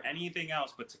out for anything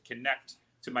else but to connect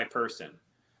to my person.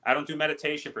 I don't do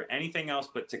meditation for anything else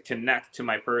but to connect to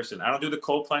my person. I don't do the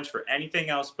cold plunge for anything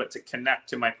else but to connect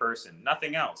to my person.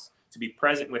 Nothing else. To be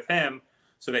present with him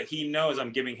so that he knows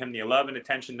I'm giving him the love and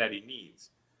attention that he needs.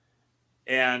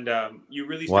 And you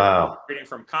really start operating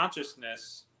from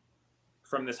consciousness,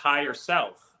 from this higher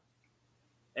self.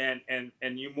 And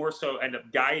you more so end up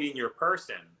guiding your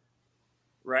person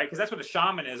right? Because that's what a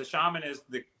shaman is. A shaman is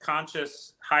the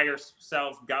conscious higher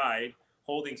self guide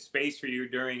holding space for you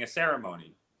during a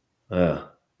ceremony.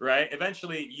 Right?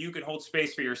 Eventually, you can hold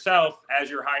space for yourself as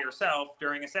your higher self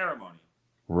during a ceremony.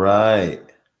 Right.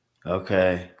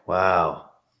 Okay. Wow.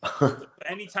 So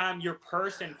anytime your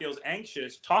person feels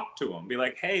anxious, talk to them. Be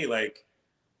like, hey, like,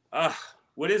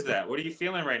 what is that? What are you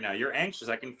feeling right now? You're anxious.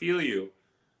 I can feel you.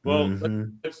 Well,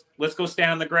 let's go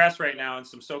stand on the grass right now and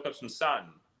soak up some sun.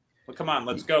 Well, come on,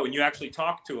 let's go. And you actually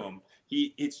talk to him.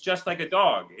 It's just like a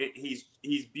dog.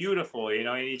 He's beautiful, you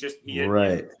know. And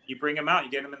you bring him out,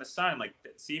 you get him in the sun. Like,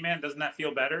 see, man, doesn't that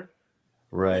feel better?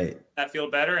 Right. Doesn't that feel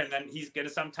better? And then he's gonna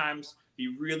sometimes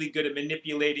be really good at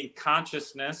manipulating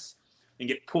consciousness and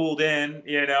get pulled in,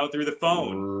 you know, through the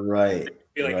phone. Right.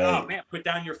 Be like, right. oh man, put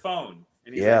down your phone.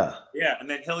 And he's Yeah. like, yeah. And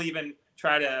then he'll even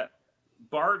try to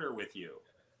barter with you.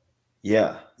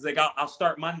 Yeah. He's like, I'll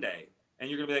start Monday. And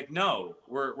you're gonna be like, no,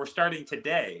 we're starting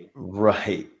today.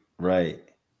 Right. Right.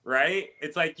 Right?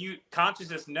 It's like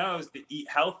consciousness knows to eat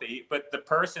healthy, but the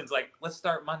person's like, let's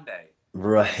start Monday.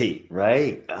 Right.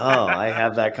 Right. Oh, I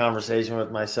have that conversation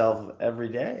with myself every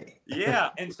day. Yeah.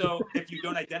 And so if you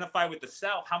don't identify with the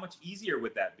self, how much easier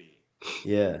would that be?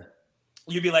 Yeah.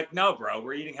 You'd be like, no, bro,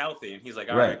 we're eating healthy. And he's like,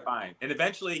 all right, fine. And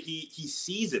eventually he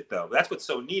sees it though. That's what's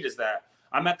so neat is that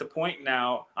I'm at the point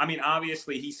now. I mean,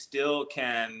 obviously he still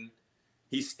can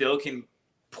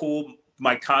pull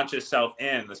my conscious self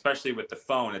in, especially with the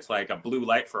phone. It's like a blue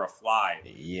light for a fly.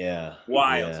 Yeah.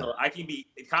 Wild. Yeah. So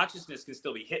consciousness can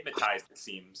still be hypnotized, it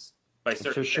seems, by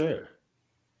certain For sure.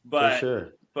 But for sure.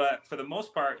 But for the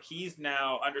most part, he's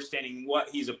now understanding what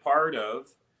he's a part of,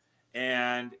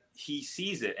 and he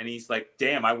sees it, and he's like,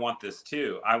 "Damn, I want this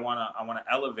too. I wanna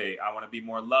elevate. I wanna be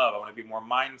more love. I wanna be more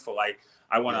mindful.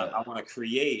 I wanna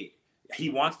create." He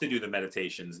wants to do the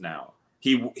meditations now.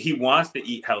 He wants to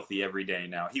eat healthy every day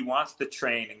now. He wants to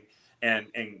train and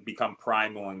become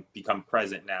primal and become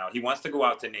present now. He wants to go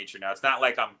out to nature now. It's not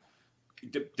like I'm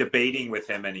debating with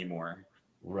him anymore.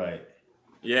 Right.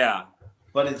 Yeah.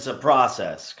 But it's a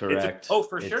process, correct?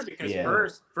 For sure.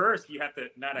 Because first you have to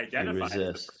not identify.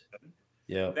 Resist.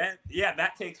 Yeah. Then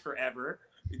that takes forever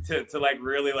to like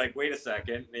really like wait a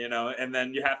second, you know, and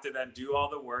then you have to then do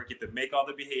all the work. You have to make all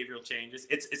the behavioral changes.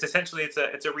 It's essentially it's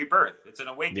a rebirth. It's an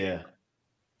awakening. Yeah.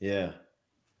 Yeah.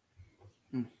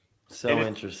 So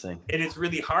interesting. And it's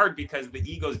really hard because the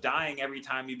ego's dying every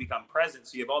time you become present.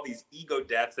 So you have all these ego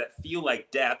deaths that feel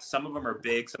like death. Some of them are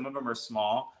big, some of them are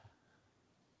small.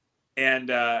 And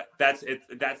that's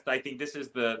I think this is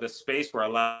the space where a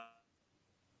lot.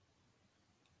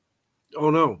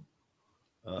 Oh no.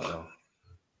 Uh-oh.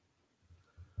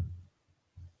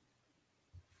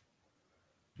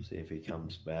 See if he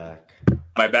comes back. Am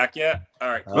I back yet? All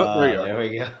right. There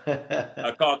we go.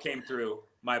 A call came through.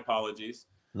 My apologies.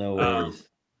 No worries.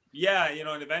 Yeah, you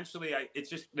know, and eventually it's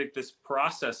just like this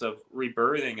process of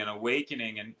rebirthing and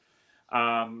awakening,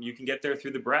 and you can get there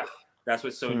through the breath. That's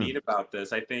what's so neat about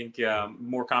this. I think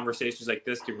more conversations like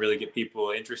this can really get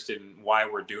people interested in why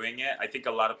we're doing it. I think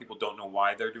a lot of people don't know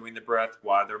why they're doing the breath,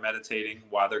 why they're meditating,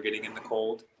 why they're getting in the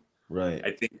cold. Right.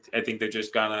 I think they're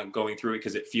just kind of going through it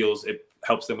because it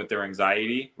helps them with their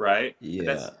anxiety, right?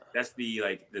 Yeah. That's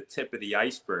the tip of the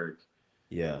iceberg.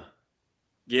 Yeah.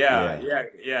 Yeah.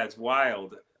 It's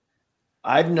wild.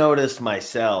 I've noticed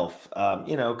myself,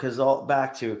 you know, because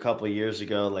back to a couple of years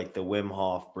ago, like the Wim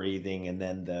Hof breathing, and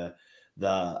then the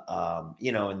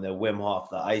you know, and the Wim Hof,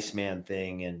 the Iceman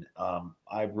thing, and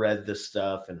I've read the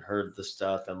stuff and heard the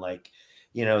stuff, and like,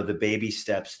 you know, the baby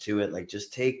steps to it, like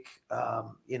just take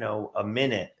you know, a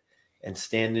minute and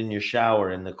stand in your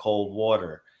shower in the cold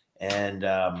water, and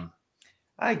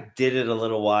I did it a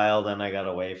little while, then I got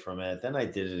away from it. Then I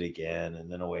did it again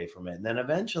and then away from it. And then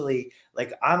eventually,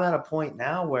 like, I'm at a point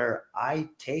now where I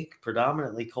take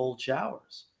predominantly cold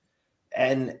showers.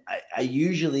 And I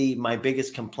usually, my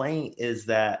biggest complaint is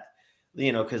that,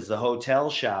 you know, because the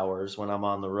hotel showers when I'm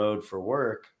on the road for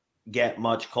work get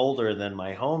much colder than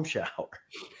my home shower.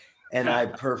 And I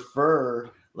prefer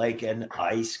like an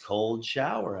ice cold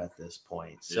shower at this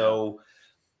point. So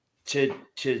to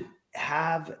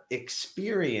have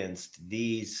experienced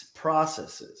these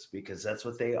processes, because that's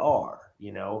what they are,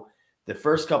 you know, the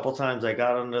first couple times I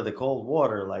got under the cold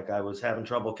water, like I was having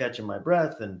trouble catching my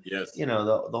breath and, you know,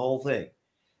 the whole thing.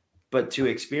 But to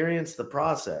experience the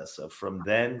process of from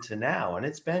then to now, and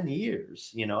it's been years,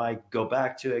 you know, I go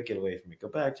back to it, get away from it, go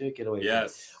back to it, get away from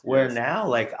it. Where now,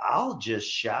 like, I'll just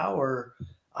shower.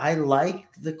 I like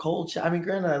the cold shower. I mean,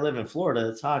 granted, I live in Florida.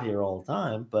 It's hot here all the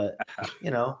time, but,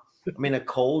 you know, I mean, a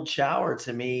cold shower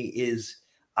to me is,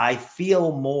 I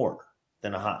feel more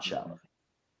than a hot shower.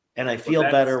 And I Well, feel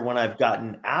that's better when I've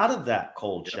gotten out of that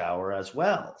cold shower as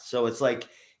well. So it's like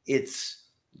it's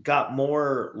got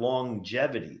more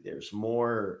longevity. There's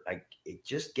more,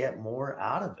 just get more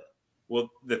out of it. well,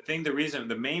 the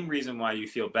main reason why you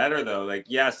feel better though, like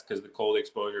yes, because the cold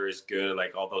exposure is good,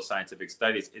 like all those scientific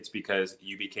studies, it's because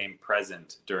you became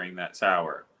present during that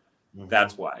shower.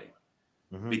 That's why.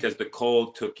 Because the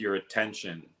cold took your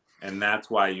attention, and that's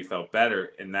why you felt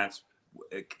better. And that's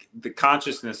the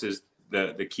consciousness is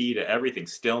the key to everything.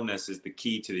 Stillness is the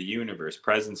key to the universe.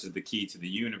 Presence is the key to the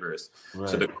universe.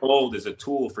 So the Right. cold is a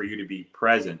tool for you to be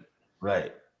present,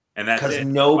 Right. and that's Because it.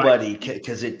 nobody,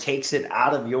 because it takes it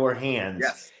out of your hands.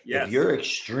 Yes, If yes, you're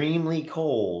extremely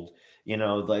cold,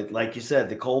 like you said,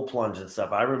 the cold plunge and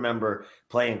stuff. I remember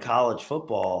playing college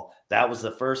football. That was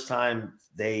the first time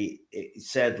it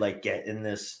said, like, get in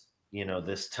this,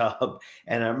 this tub.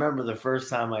 And I remember the first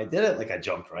time I did it, like I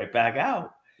jumped right back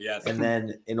out. yes. And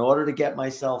then in order to get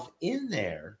myself in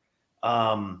there,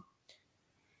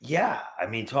 yeah, I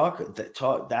mean,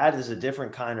 that is a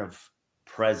different kind of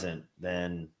present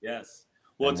than Yes.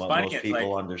 Well, it's what funny. most It's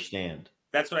people like understand.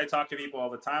 that's what I talk to people all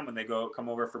the time when they come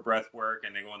over for breath work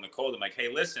and they go in the cold. I'm like, hey,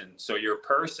 listen. So your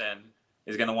person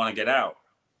is going to want to get out.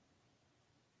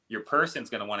 Your person's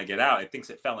going to want to get out. It thinks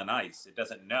it fell in ice. It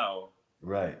doesn't know.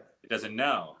 Right. It doesn't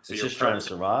know. So It's just trying to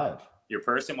survive. your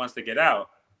person wants to get out.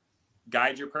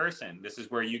 Guide your person. This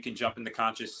is where you can jump in the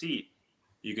conscious seat.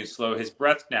 You can slow his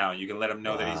breath down. You can let him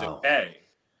know that he's okay.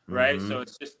 Right. Mhm. So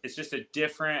it's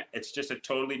just a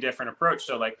totally different approach.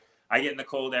 So like I get in the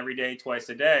cold every day, twice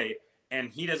a day, and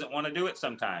he doesn't want to do it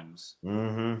sometimes.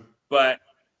 Mhm. But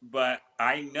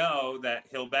I know that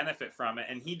he'll benefit from it,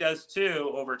 and he does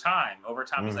too over time. Over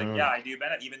time, he's like, yeah, I do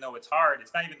benefit, even though it's hard.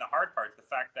 It's not even the hard part; it's the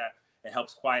fact that it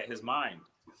helps quiet his mind.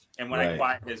 And when I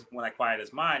quiet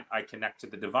his mind, I connect to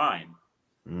the divine.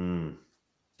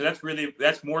 So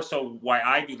that's more so why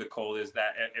I do the cold, is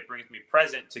that it brings me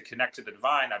present to connect to the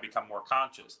divine. I become more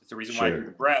conscious. It's the reason why I do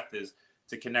the breath, is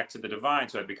to connect to the divine,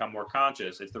 so I become more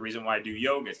conscious. It's the reason why I do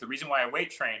yoga. It's the reason why I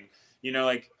weight train.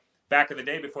 Like back in the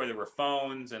day before there were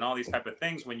phones and all these type of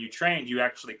things, when you trained, you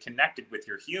actually connected with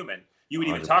your human. You would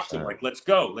even talk to him like, let's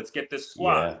go, let's get this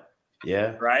squat.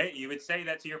 Yeah. Right? You would say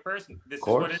that to your person. This is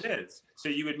what it is. So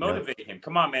you would motivate him.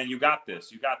 Come on, man, you got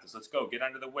this. You got this. Let's go. Get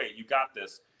under the weight. You got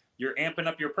this. You're amping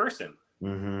up your person.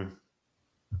 Mhm.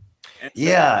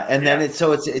 And then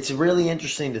it's really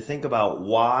interesting to think about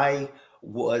why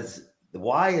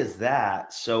is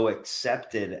that so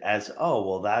accepted as, oh,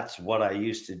 well, that's what I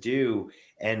used to do,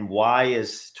 and why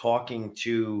is talking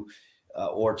to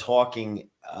or talking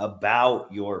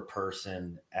about your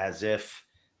person as if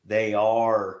they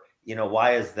are,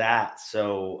 why is that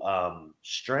so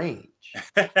strange?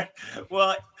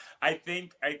 Well, I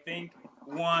think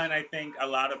a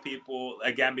lot of people,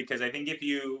 again, because I think if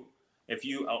you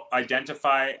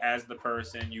identify as the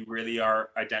person, you really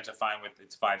are identifying with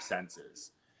its five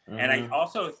senses. And I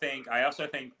also think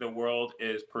the world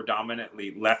is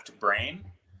predominantly left brain,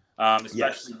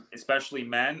 especially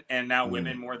men, and now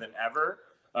women more than ever.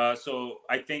 So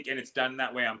I think, and it's done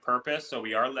that way on purpose. So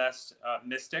we are less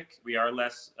mystic, we are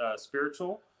less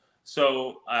spiritual.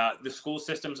 So the school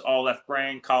system's all left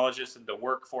brain, colleges and the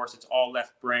workforce, it's all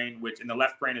left brain, and the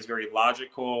left brain is very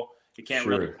logical. You can't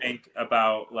really think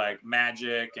about like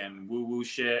magic and woo-woo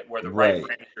shit, where the right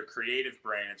brain is your creative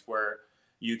brain. It's where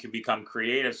you can become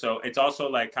creative. So it's also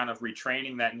like kind of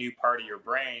retraining that new part of your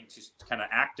brain to kind of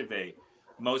activate.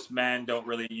 Most men don't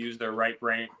really use their right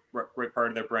part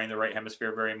of their brain, the right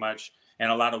hemisphere, very much. And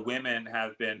a lot of women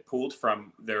have been pulled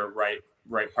from their right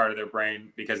part of their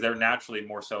brain because they're naturally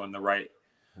more so in the right.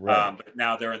 But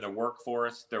now they're in the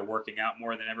workforce. They're working out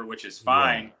more than ever, which is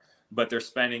fine. But they're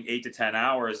spending 8 to 10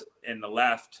 hours in the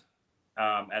left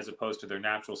as opposed to their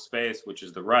natural space, which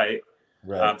is the right.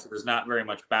 So there's not very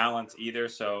much balance either.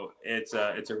 So it's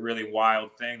a really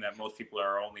wild thing that most people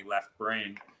are only left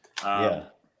brain.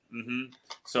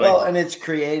 So and it's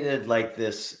created like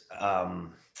this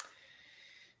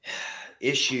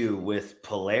issue with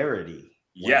polarity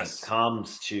when it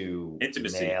comes to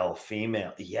intimacy, male,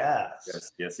 female.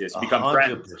 Yes. You become 100%.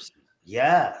 Friends.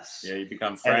 Yes. Yeah, you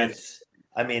become friends.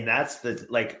 I mean, that's the,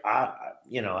 like,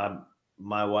 I'm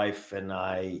my wife and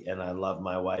I love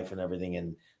my wife and everything,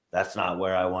 and that's not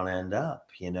where I want to end up,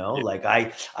 like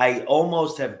I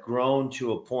almost have grown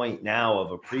to a point now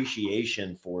of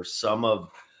appreciation for some of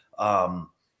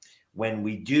when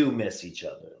we do miss each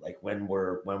other, like when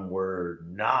we're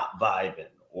not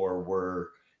vibing, or we're,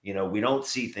 we don't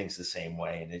see things the same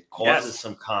way, and it causes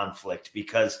some conflict,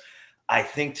 because I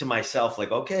think to myself,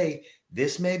 like, okay,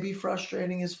 this may be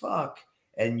frustrating as fuck,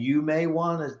 and you may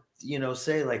want to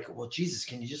say like, well, Jesus,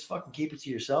 can you just fucking keep it to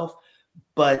yourself?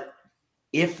 But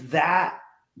if that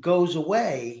goes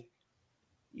away,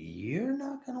 you're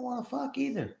not going to want to fuck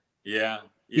either. Yeah.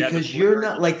 Because you're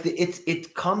not like it's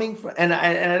coming from, and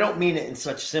I don't mean it in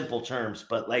such simple terms,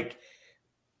 but like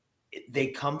they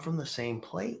come from the same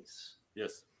place.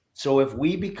 Yes. So if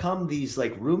we become these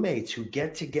like roommates who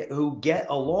get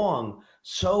along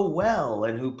so well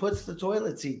and who puts the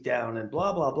toilet seat down and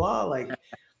blah, blah, blah, like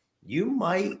you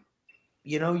might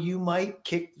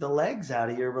kick the legs out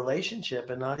of your relationship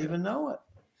and not even know it.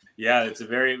 Yeah, it's a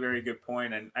very, very good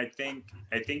point. And I think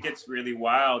it's really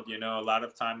wild. A lot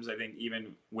of times I think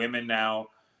even women now,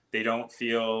 they don't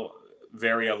feel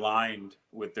very aligned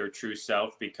with their true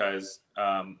self because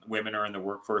women are in the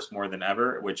workforce more than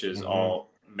ever, which is all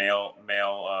male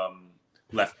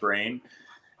left brain.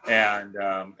 And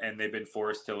they've been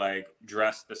forced to like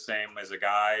dress the same as a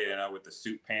guy, with the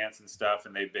suit pants and stuff.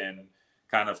 And they've been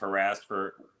kind of harassed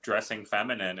for dressing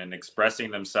feminine and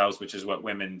expressing themselves, which is what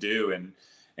women do.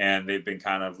 And they've been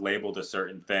kind of labeled a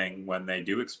certain thing when they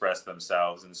do express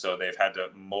themselves. And so they've had to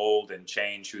mold and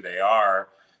change who they are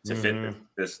to fit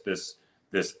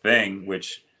this thing,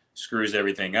 which screws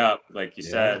everything up, like you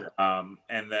said. And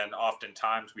then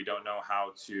oftentimes we don't know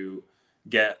how to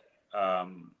get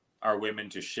our women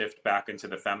to shift back into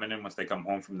the feminine once they come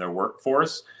home from their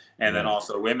workforce. And then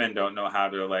also women don't know how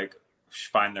to like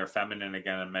find their feminine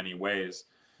again in many ways.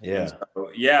 And so,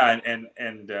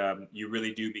 and you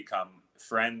really do become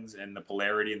friends, and the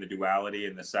polarity and the duality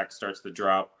and the sex starts to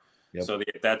drop. So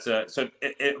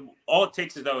all it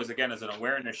takes though is again as an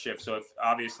awareness shift. So if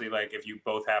obviously like if you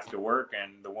both have to work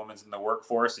and the woman's in the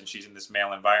workforce and she's in this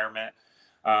male environment,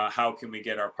 how can we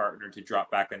get our partner to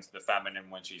drop back into the feminine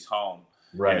when she's home?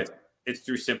 Right. It's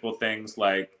through simple things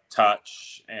like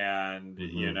touch and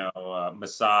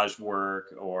massage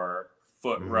work or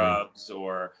foot rubs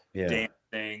or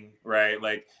dancing, right?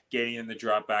 Like getting in the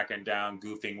drop back and down,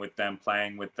 goofing with them,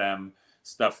 playing with them,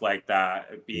 stuff like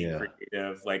that, being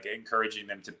creative, like encouraging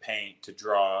them to paint, to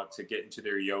draw, to get into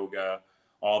their yoga,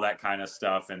 all that kind of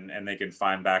stuff. And they can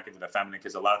find back into the feminine,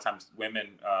 because a lot of times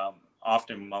women,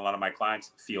 often a lot of my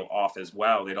clients feel off as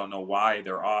well. They don't know why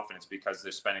they're off. And it's because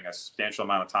they're spending a substantial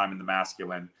amount of time in the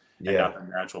masculine and not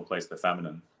the natural place, the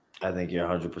feminine. I think you're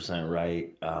 100%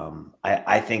 right.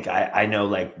 I think I know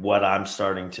like what I'm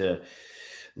starting to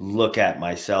look at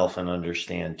myself and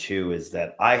understand too, is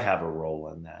that I have a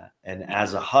role in that. And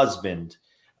as a husband,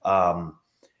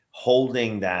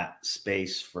 holding that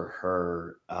space for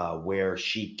her, where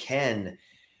she can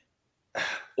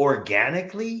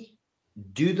organically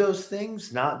do those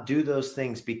things, not do those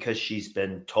things because she's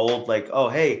been told like, oh,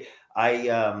 hey,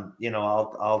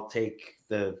 I'll take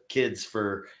the kids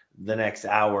for the next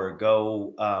hour,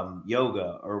 go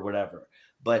yoga or whatever.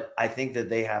 But I think that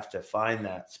they have to find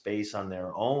that space on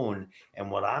their own.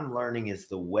 And what I'm learning is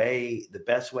the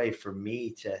best way for me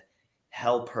to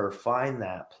help her find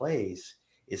that place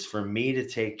is for me to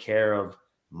take care of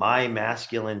my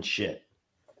masculine shit,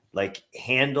 like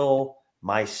handle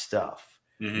my stuff.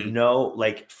 No,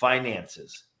 like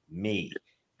finances, me,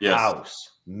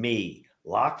 house, me,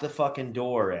 lock the fucking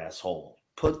door, asshole,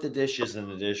 put the dishes in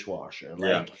the dishwasher,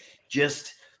 like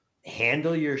just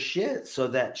handle your shit so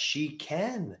that she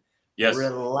can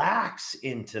relax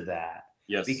into that.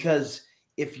 Because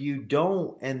if you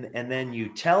don't, and then you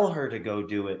tell her to go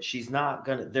do it, she's not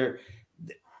gonna. They're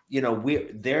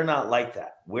not like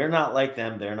that. We're not like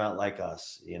them. They're not like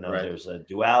us. There's a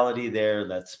duality there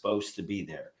that's supposed to be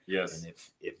there. And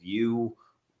if you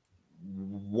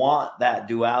want that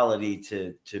duality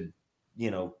to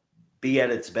be at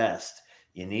its best,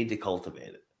 you need to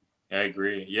cultivate it. I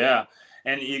agree. Yeah.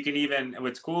 And you can even,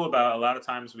 what's cool about a lot of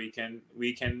times we can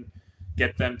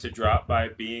get them to drop by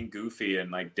being goofy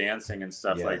and like dancing and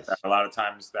stuff like that. A lot of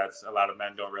times a lot of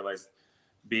men don't realize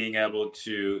being able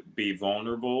to be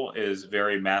vulnerable is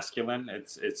very masculine.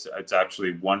 It's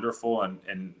actually wonderful.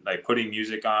 And like putting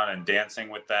music on and dancing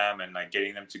with them and like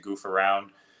getting them to goof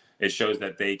around, it shows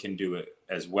that they can do it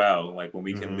as well. Like when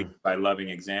we can lead by loving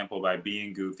example, by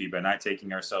being goofy, by not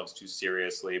taking ourselves too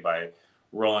seriously, by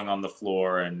rolling on the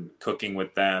floor and cooking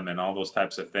with them and all those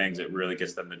types of things, it really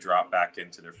gets them to drop back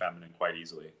into their feminine quite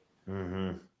easily.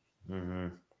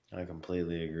 I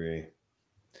completely agree.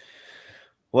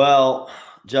 Well,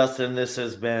 Justin, this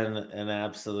has been an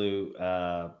absolute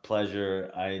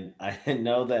pleasure. I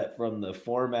know that from the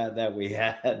format that we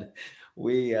had,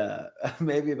 we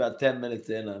maybe about 10 minutes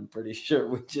in, I'm pretty sure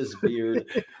we just veered.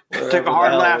 Took a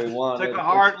hard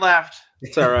left.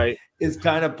 It's all right. It's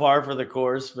kind of par for the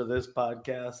course for this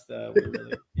podcast. We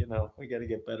really, we got to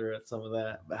get better at some of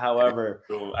that. However,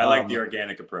 cool. I like the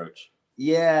organic approach.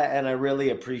 Yeah, and I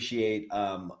really appreciate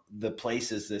the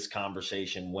places this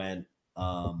conversation went.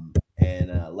 And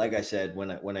like I said,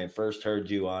 when I first heard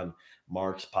you on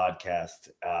Mark's podcast,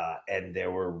 and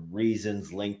there were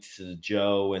reasons linked to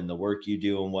Joe and the work you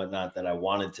do and whatnot that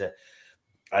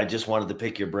I just wanted to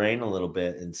pick your brain a little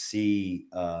bit and see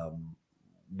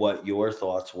what your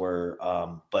thoughts were.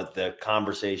 But the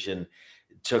conversation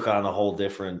took on a whole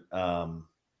different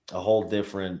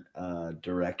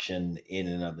direction in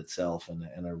and of itself,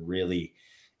 and I really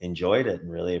enjoyed it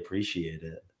and really appreciate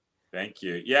it. Thank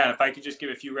you. Yeah, and if I could just give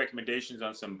a few recommendations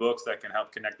on some books that can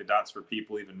help connect the dots for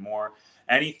people even more.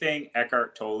 Anything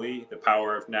Eckhart Tolle, The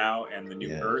Power of Now and the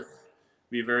New Earth,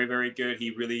 be very, very good.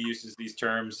 He really uses these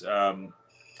terms,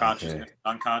 consciousness,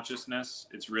 unconsciousness.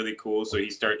 It's really cool. So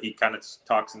he kind of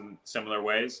talks in similar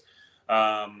ways.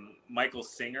 Michael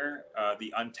Singer,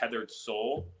 The Untethered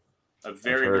Soul, a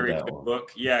very, very good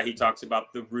book. Yeah, he talks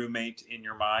about the roommate in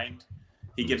your mind.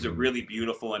 He gives a really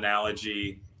beautiful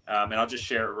analogy. And I'll just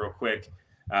share it real quick.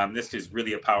 This is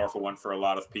really a powerful one for a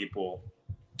lot of people.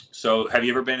 So have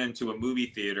you ever been into a movie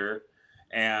theater?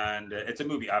 And it's a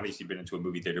movie. Obviously, you've been into a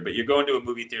movie theater, but you're going to a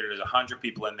movie theater. There's 100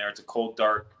 people in there. It's a cold,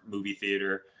 dark movie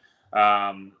theater.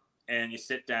 And you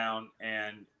sit down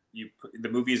and the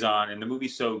movie's on, and the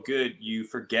movie's so good, you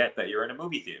forget that you're in a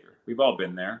movie theater. We've all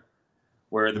been there,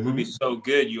 where the movie's so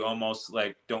good, you almost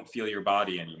like don't feel your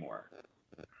body anymore.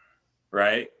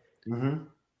 Right? Mm-hmm.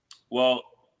 Well,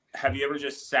 have you ever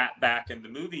just sat back in the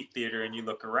movie theater and you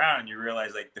look around and you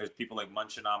realize like there's people like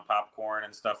munching on popcorn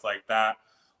and stuff like that?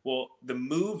 Well, the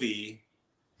movie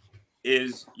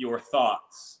is your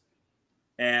thoughts,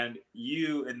 and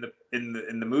you in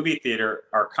the movie theater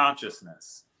are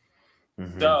consciousness.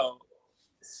 So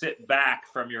sit back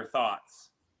from your thoughts.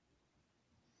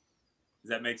 Does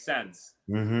that make sense?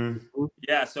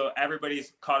 Yeah, so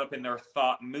everybody's caught up in their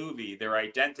thought movie, their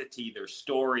identity, their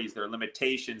stories, their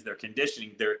limitations, their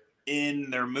conditioning. They're in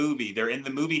their movie. They're in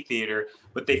the movie theater,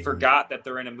 but they forgot that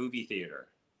they're in a movie theater.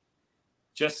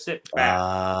 Just sit back.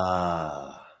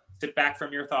 Sit back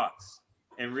from your thoughts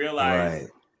and realize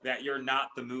that you're not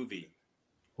the movie.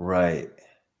 Right.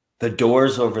 The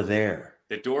door's over there.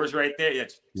 The door's right there.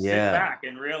 Sit back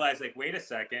and realize, like, wait a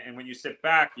second. And when you sit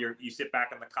back, you sit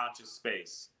back in the conscious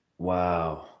space.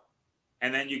 Wow.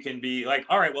 And then you can be like,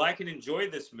 all right, well, I can enjoy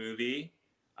this movie.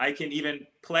 I can even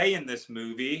play in this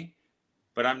movie,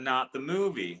 but I'm not the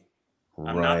movie.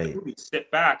 I'm not the movie. Sit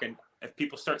back. And if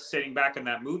people start sitting back in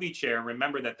that movie chair and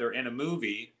remember that they're in a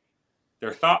movie,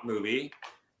 their thought movie,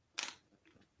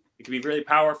 it can be really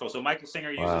powerful. So Michael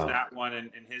Singer uses that one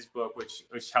in his book, which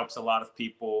helps a lot of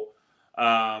people.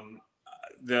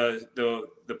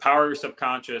 The Power of Your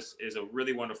Subconscious is a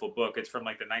really wonderful book. It's from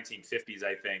like the 1950s,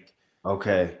 I think.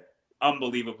 Okay.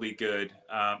 Unbelievably good.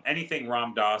 Anything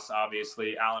Ram Dass,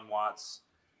 obviously, Alan Watts,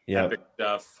 epic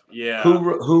stuff. Yeah.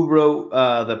 Who wrote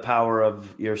The Power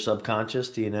of Your Subconscious?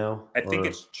 Do you know? I think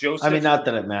it's Joseph. I mean, not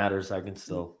that it matters. I can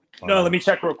still. No, let me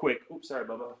check real quick. Oops, sorry,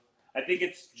 Bubba. I think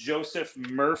it's Joseph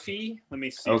Murphy. Let me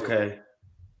see. Okay.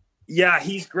 Yeah,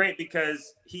 he's great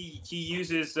because he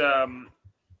uses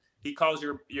he calls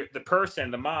the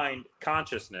person, the mind,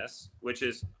 consciousness, which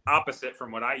is opposite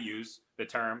from what I use the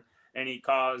term, and he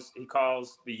calls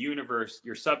the universe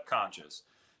your subconscious.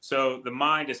 So the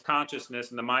mind is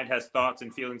consciousness, and the mind has thoughts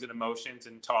and feelings and emotions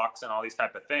and talks and all these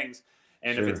type of things.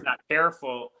 And if it's not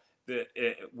careful,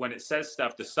 when it says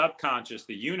stuff, the subconscious,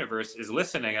 the universe is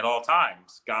listening at all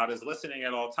times. God is listening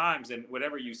at all times, and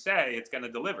whatever you say, it's going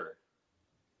to deliver.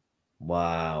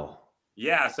 Wow.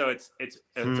 Yeah, so it's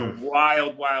a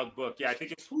wild book. Yeah, I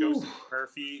think it's Joseph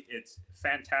Murphy. It's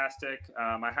fantastic.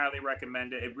 I highly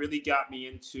recommend it. It really got me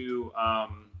into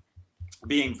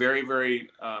being very, very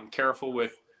careful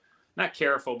with, not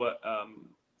careful, but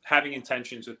having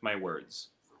intentions with my words,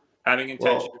 having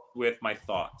intentions with my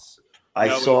thoughts.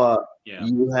 I saw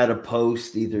you had a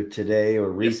post either today or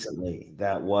recently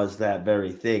that was that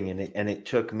very thing, and it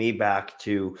took me back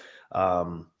to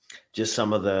just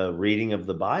some of the reading of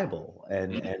the Bible,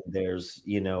 and there's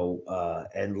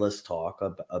endless talk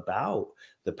about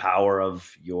the power of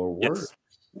your words.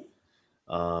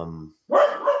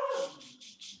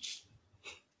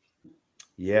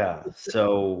 Yeah,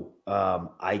 so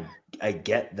I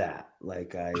get that,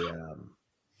 like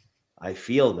I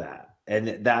feel that.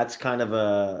 And that's kind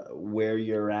of where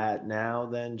you're at now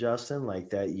then, Justin,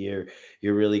 like that you're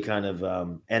really kind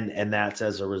of and that's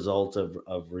as a result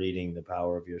of reading The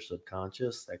Power of Your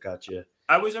Subconscious that got you.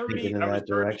 I was already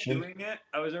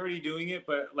doing it,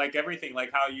 but like everything,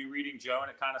 like how you reading Joe,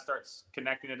 and it kind of starts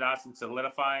connecting the dots and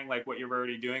solidifying like what you're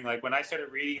already doing. Like when I started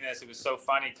reading this, it was so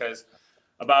funny because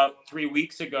about 3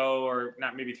 weeks ago, or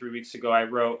not, maybe 3 weeks ago, I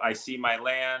wrote, I see my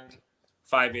land,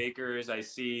 5 acres. I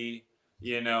see,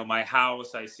 my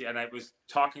house. And I was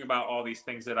talking about all these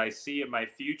things that I see in my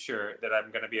future that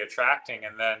I'm going to be attracting.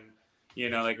 And then,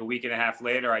 like a week and a half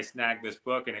later, I snagged this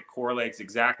book, and it correlates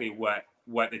exactly what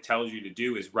it tells you to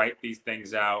do is write these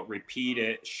things out, repeat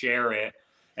it, share it.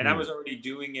 And I was already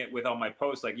doing it with all my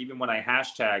posts. Like even when I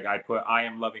hashtag, I put, I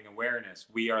am loving awareness.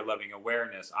 We are loving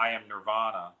awareness. I am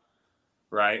nirvana,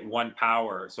 right? One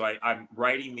power. So I'm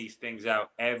writing these things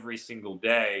out every single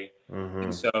day.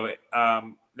 And so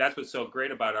that's what's so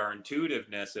great about our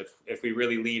intuitiveness. If we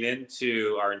really lean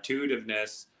into our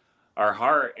intuitiveness, our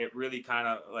heart, it really kind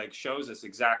of like shows us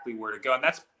exactly where to go. And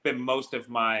that's been most of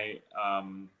the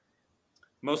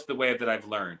way that I've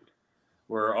learned.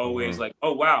 We're always like,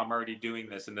 oh, wow, I'm already doing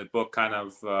this. And the book kind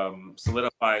of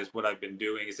solidifies what I've been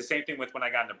doing. It's the same thing with when I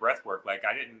got into breath work. Like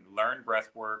I didn't learn breath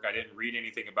work. I didn't read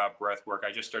anything about breath work.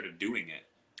 I just started doing it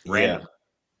randomly.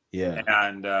 Yeah.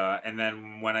 And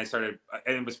then when I started,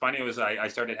 and it was funny, I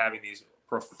started having these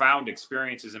profound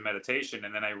experiences in meditation.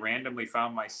 And then I randomly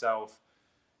found myself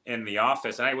in the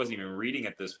office, and I wasn't even reading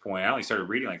at this point. I only started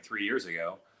reading like 3 years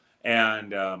ago.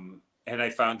 And I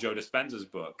found Joe Dispenza's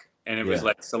book. And it was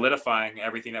like solidifying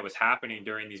everything that was happening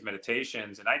during these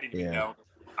meditations. And I didn't even know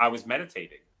I was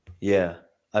meditating. Yeah.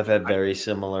 I've had very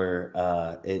similar,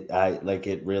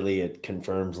 it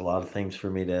confirms a lot of things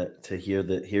for me to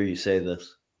hear you say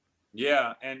this.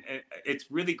 Yeah. And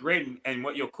it's really great. And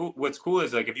what's cool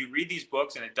is like, if you read these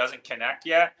books and it doesn't connect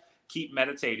yet, keep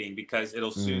meditating because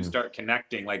it'll soon start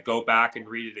connecting. Like go back and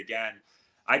read it again.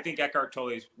 I think Eckhart Tolle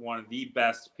is one of the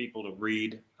best people to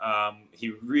read.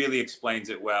 He really explains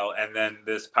it well. And then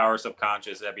this power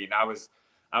subconscious, I mean, I was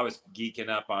geeking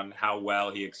up on how well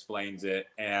he explains it,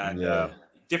 and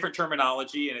different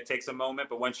terminology, and it takes a moment.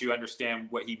 But once you understand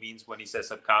what he means when he says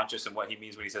subconscious and what he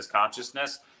means when he says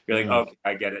consciousness, you're like, okay,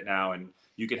 I get it now. And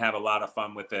you can have a lot of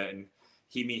fun with it. And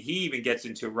he even gets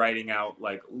into writing out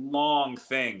like long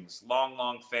things,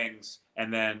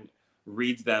 and then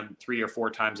reads them 3 or 4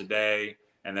 times a day.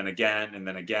 And then again,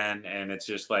 and it's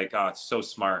just like, oh, it's so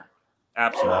smart.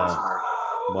 Absolutely smart.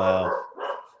 Wow.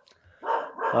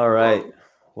 All right.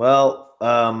 Well,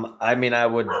 I mean,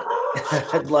 I'd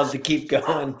love to keep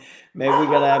going. Maybe we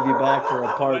got to have you back for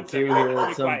a part 2 here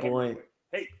at some point.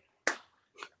 Hey.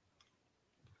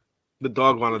 The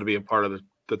dog wanted to be a part of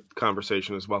the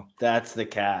conversation as well. That's the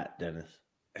cat, Dennis.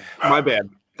 My bad.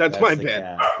 That's my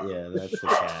bad. Cat. Yeah, that's the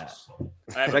cat.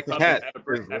 I have a cat I have a is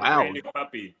brand loud. new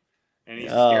puppy. And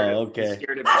he's okay.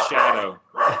 scared of the shadow.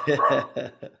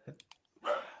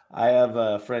 I have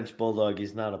a French bulldog.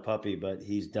 He's not a puppy, but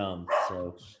he's dumb.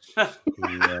 So,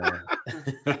 you never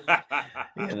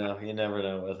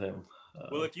know with him.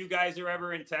 Well, if you guys are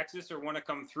ever in Texas or want to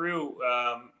come through,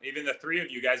 even the 3 of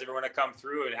you guys ever want to come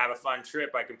through and have a fun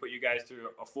trip, I can put you guys through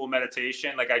a full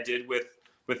meditation like I did with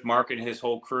Mark and his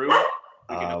whole crew.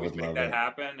 We can always make that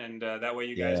happen. And that way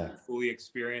you guys can fully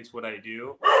experience what I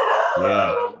do.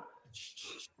 Yeah.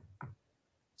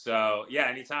 So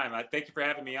anytime. Thank you for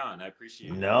having me on. I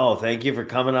appreciate it. No, thank you for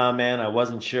coming on, man. I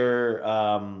wasn't sure,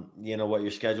 what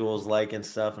your schedule was like and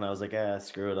stuff, and I was like,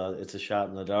 screw it, it's a shot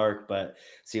in the dark, but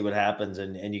see what happens.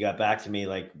 And you got back to me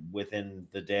like within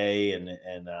the day, and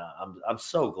I'm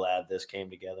so glad this came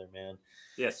together, man.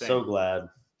 Yes, so glad.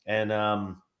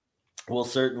 And we'll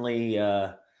certainly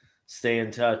stay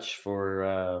in touch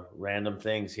for random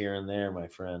things here and there, my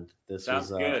friend. This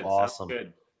was awesome. Sounds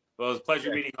good. Well, it was a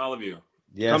pleasure meeting all of you.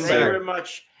 Yes, Thank you very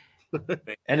much.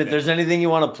 And if there's anything you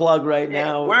want to plug right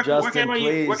now, Justin,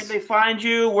 please. Where can they find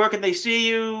you? Where can they see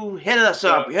you? Hit us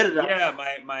up. Hit it up. Yeah,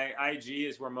 my IG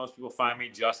is where most people find me,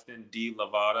 Justin D.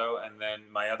 Lovato. And then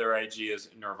my other IG is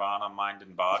Nirvana Mind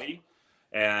and Body.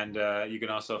 And you can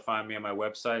also find me on my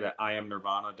website at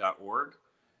iamnirvana.org.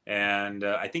 And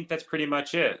I think that's pretty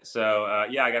much it. So,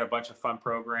 I got a bunch of fun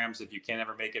programs. If you can't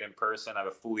ever make it in person, I have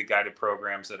a fully guided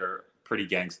programs that are pretty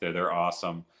gangster. They're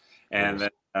awesome. And then,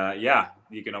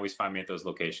 you can always find me at those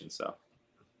locations. So,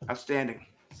 outstanding.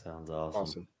 Sounds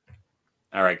awesome.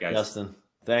 All right, guys. Justin,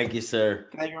 thank you, sir.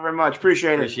 Thank you very much.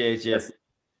 Appreciate it. Appreciate you.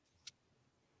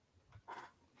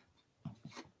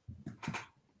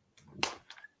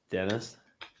 Dennis,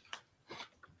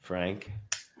 Frank.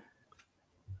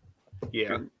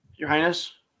 Yeah. Your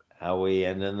Highness. How we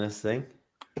ending this thing?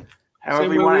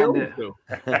 However you want to end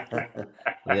it.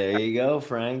 There you go,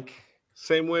 Frank.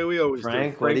 Same way we always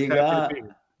Frank, do. What do you got?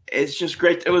 It's just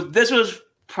great. This was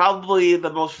probably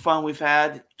the most fun we've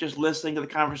had, just listening to the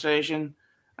conversation.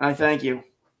 And I thank you.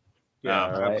 Yeah,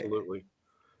 absolutely.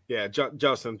 Yeah,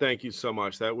 Justin, thank you so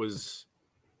much. That was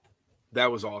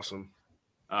awesome.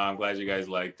 I'm glad you guys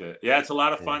liked it. Yeah, it's a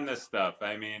lot of fun, this stuff.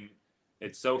 I mean,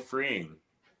 it's so freeing.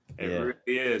 It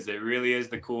really is. It really is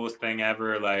the coolest thing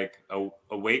ever, like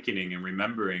awakening and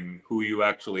remembering who you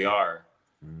actually are.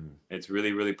 It's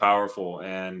really, really powerful.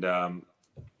 And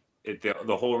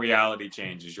the whole reality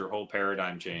changes. Your whole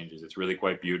paradigm changes. It's really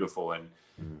quite beautiful. And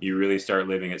you really start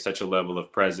living at such a level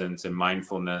of presence and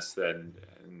mindfulness and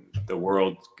the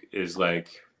world is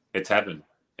like, it's heaven.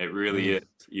 It really is.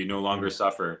 You no longer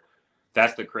suffer.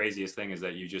 That's the craziest thing, is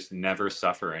that you just never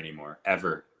suffer anymore,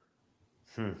 ever.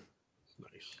 Nice.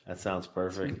 That sounds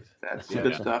perfect. That's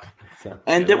good stuff.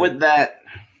 End it with that.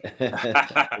 All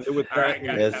right,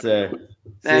 guys. Yes, sir.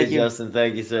 Thank you, Justin.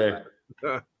 Thank you, sir.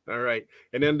 All right.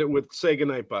 And end it with say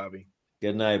goodnight, Bobby.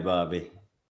 Good night, Bobby.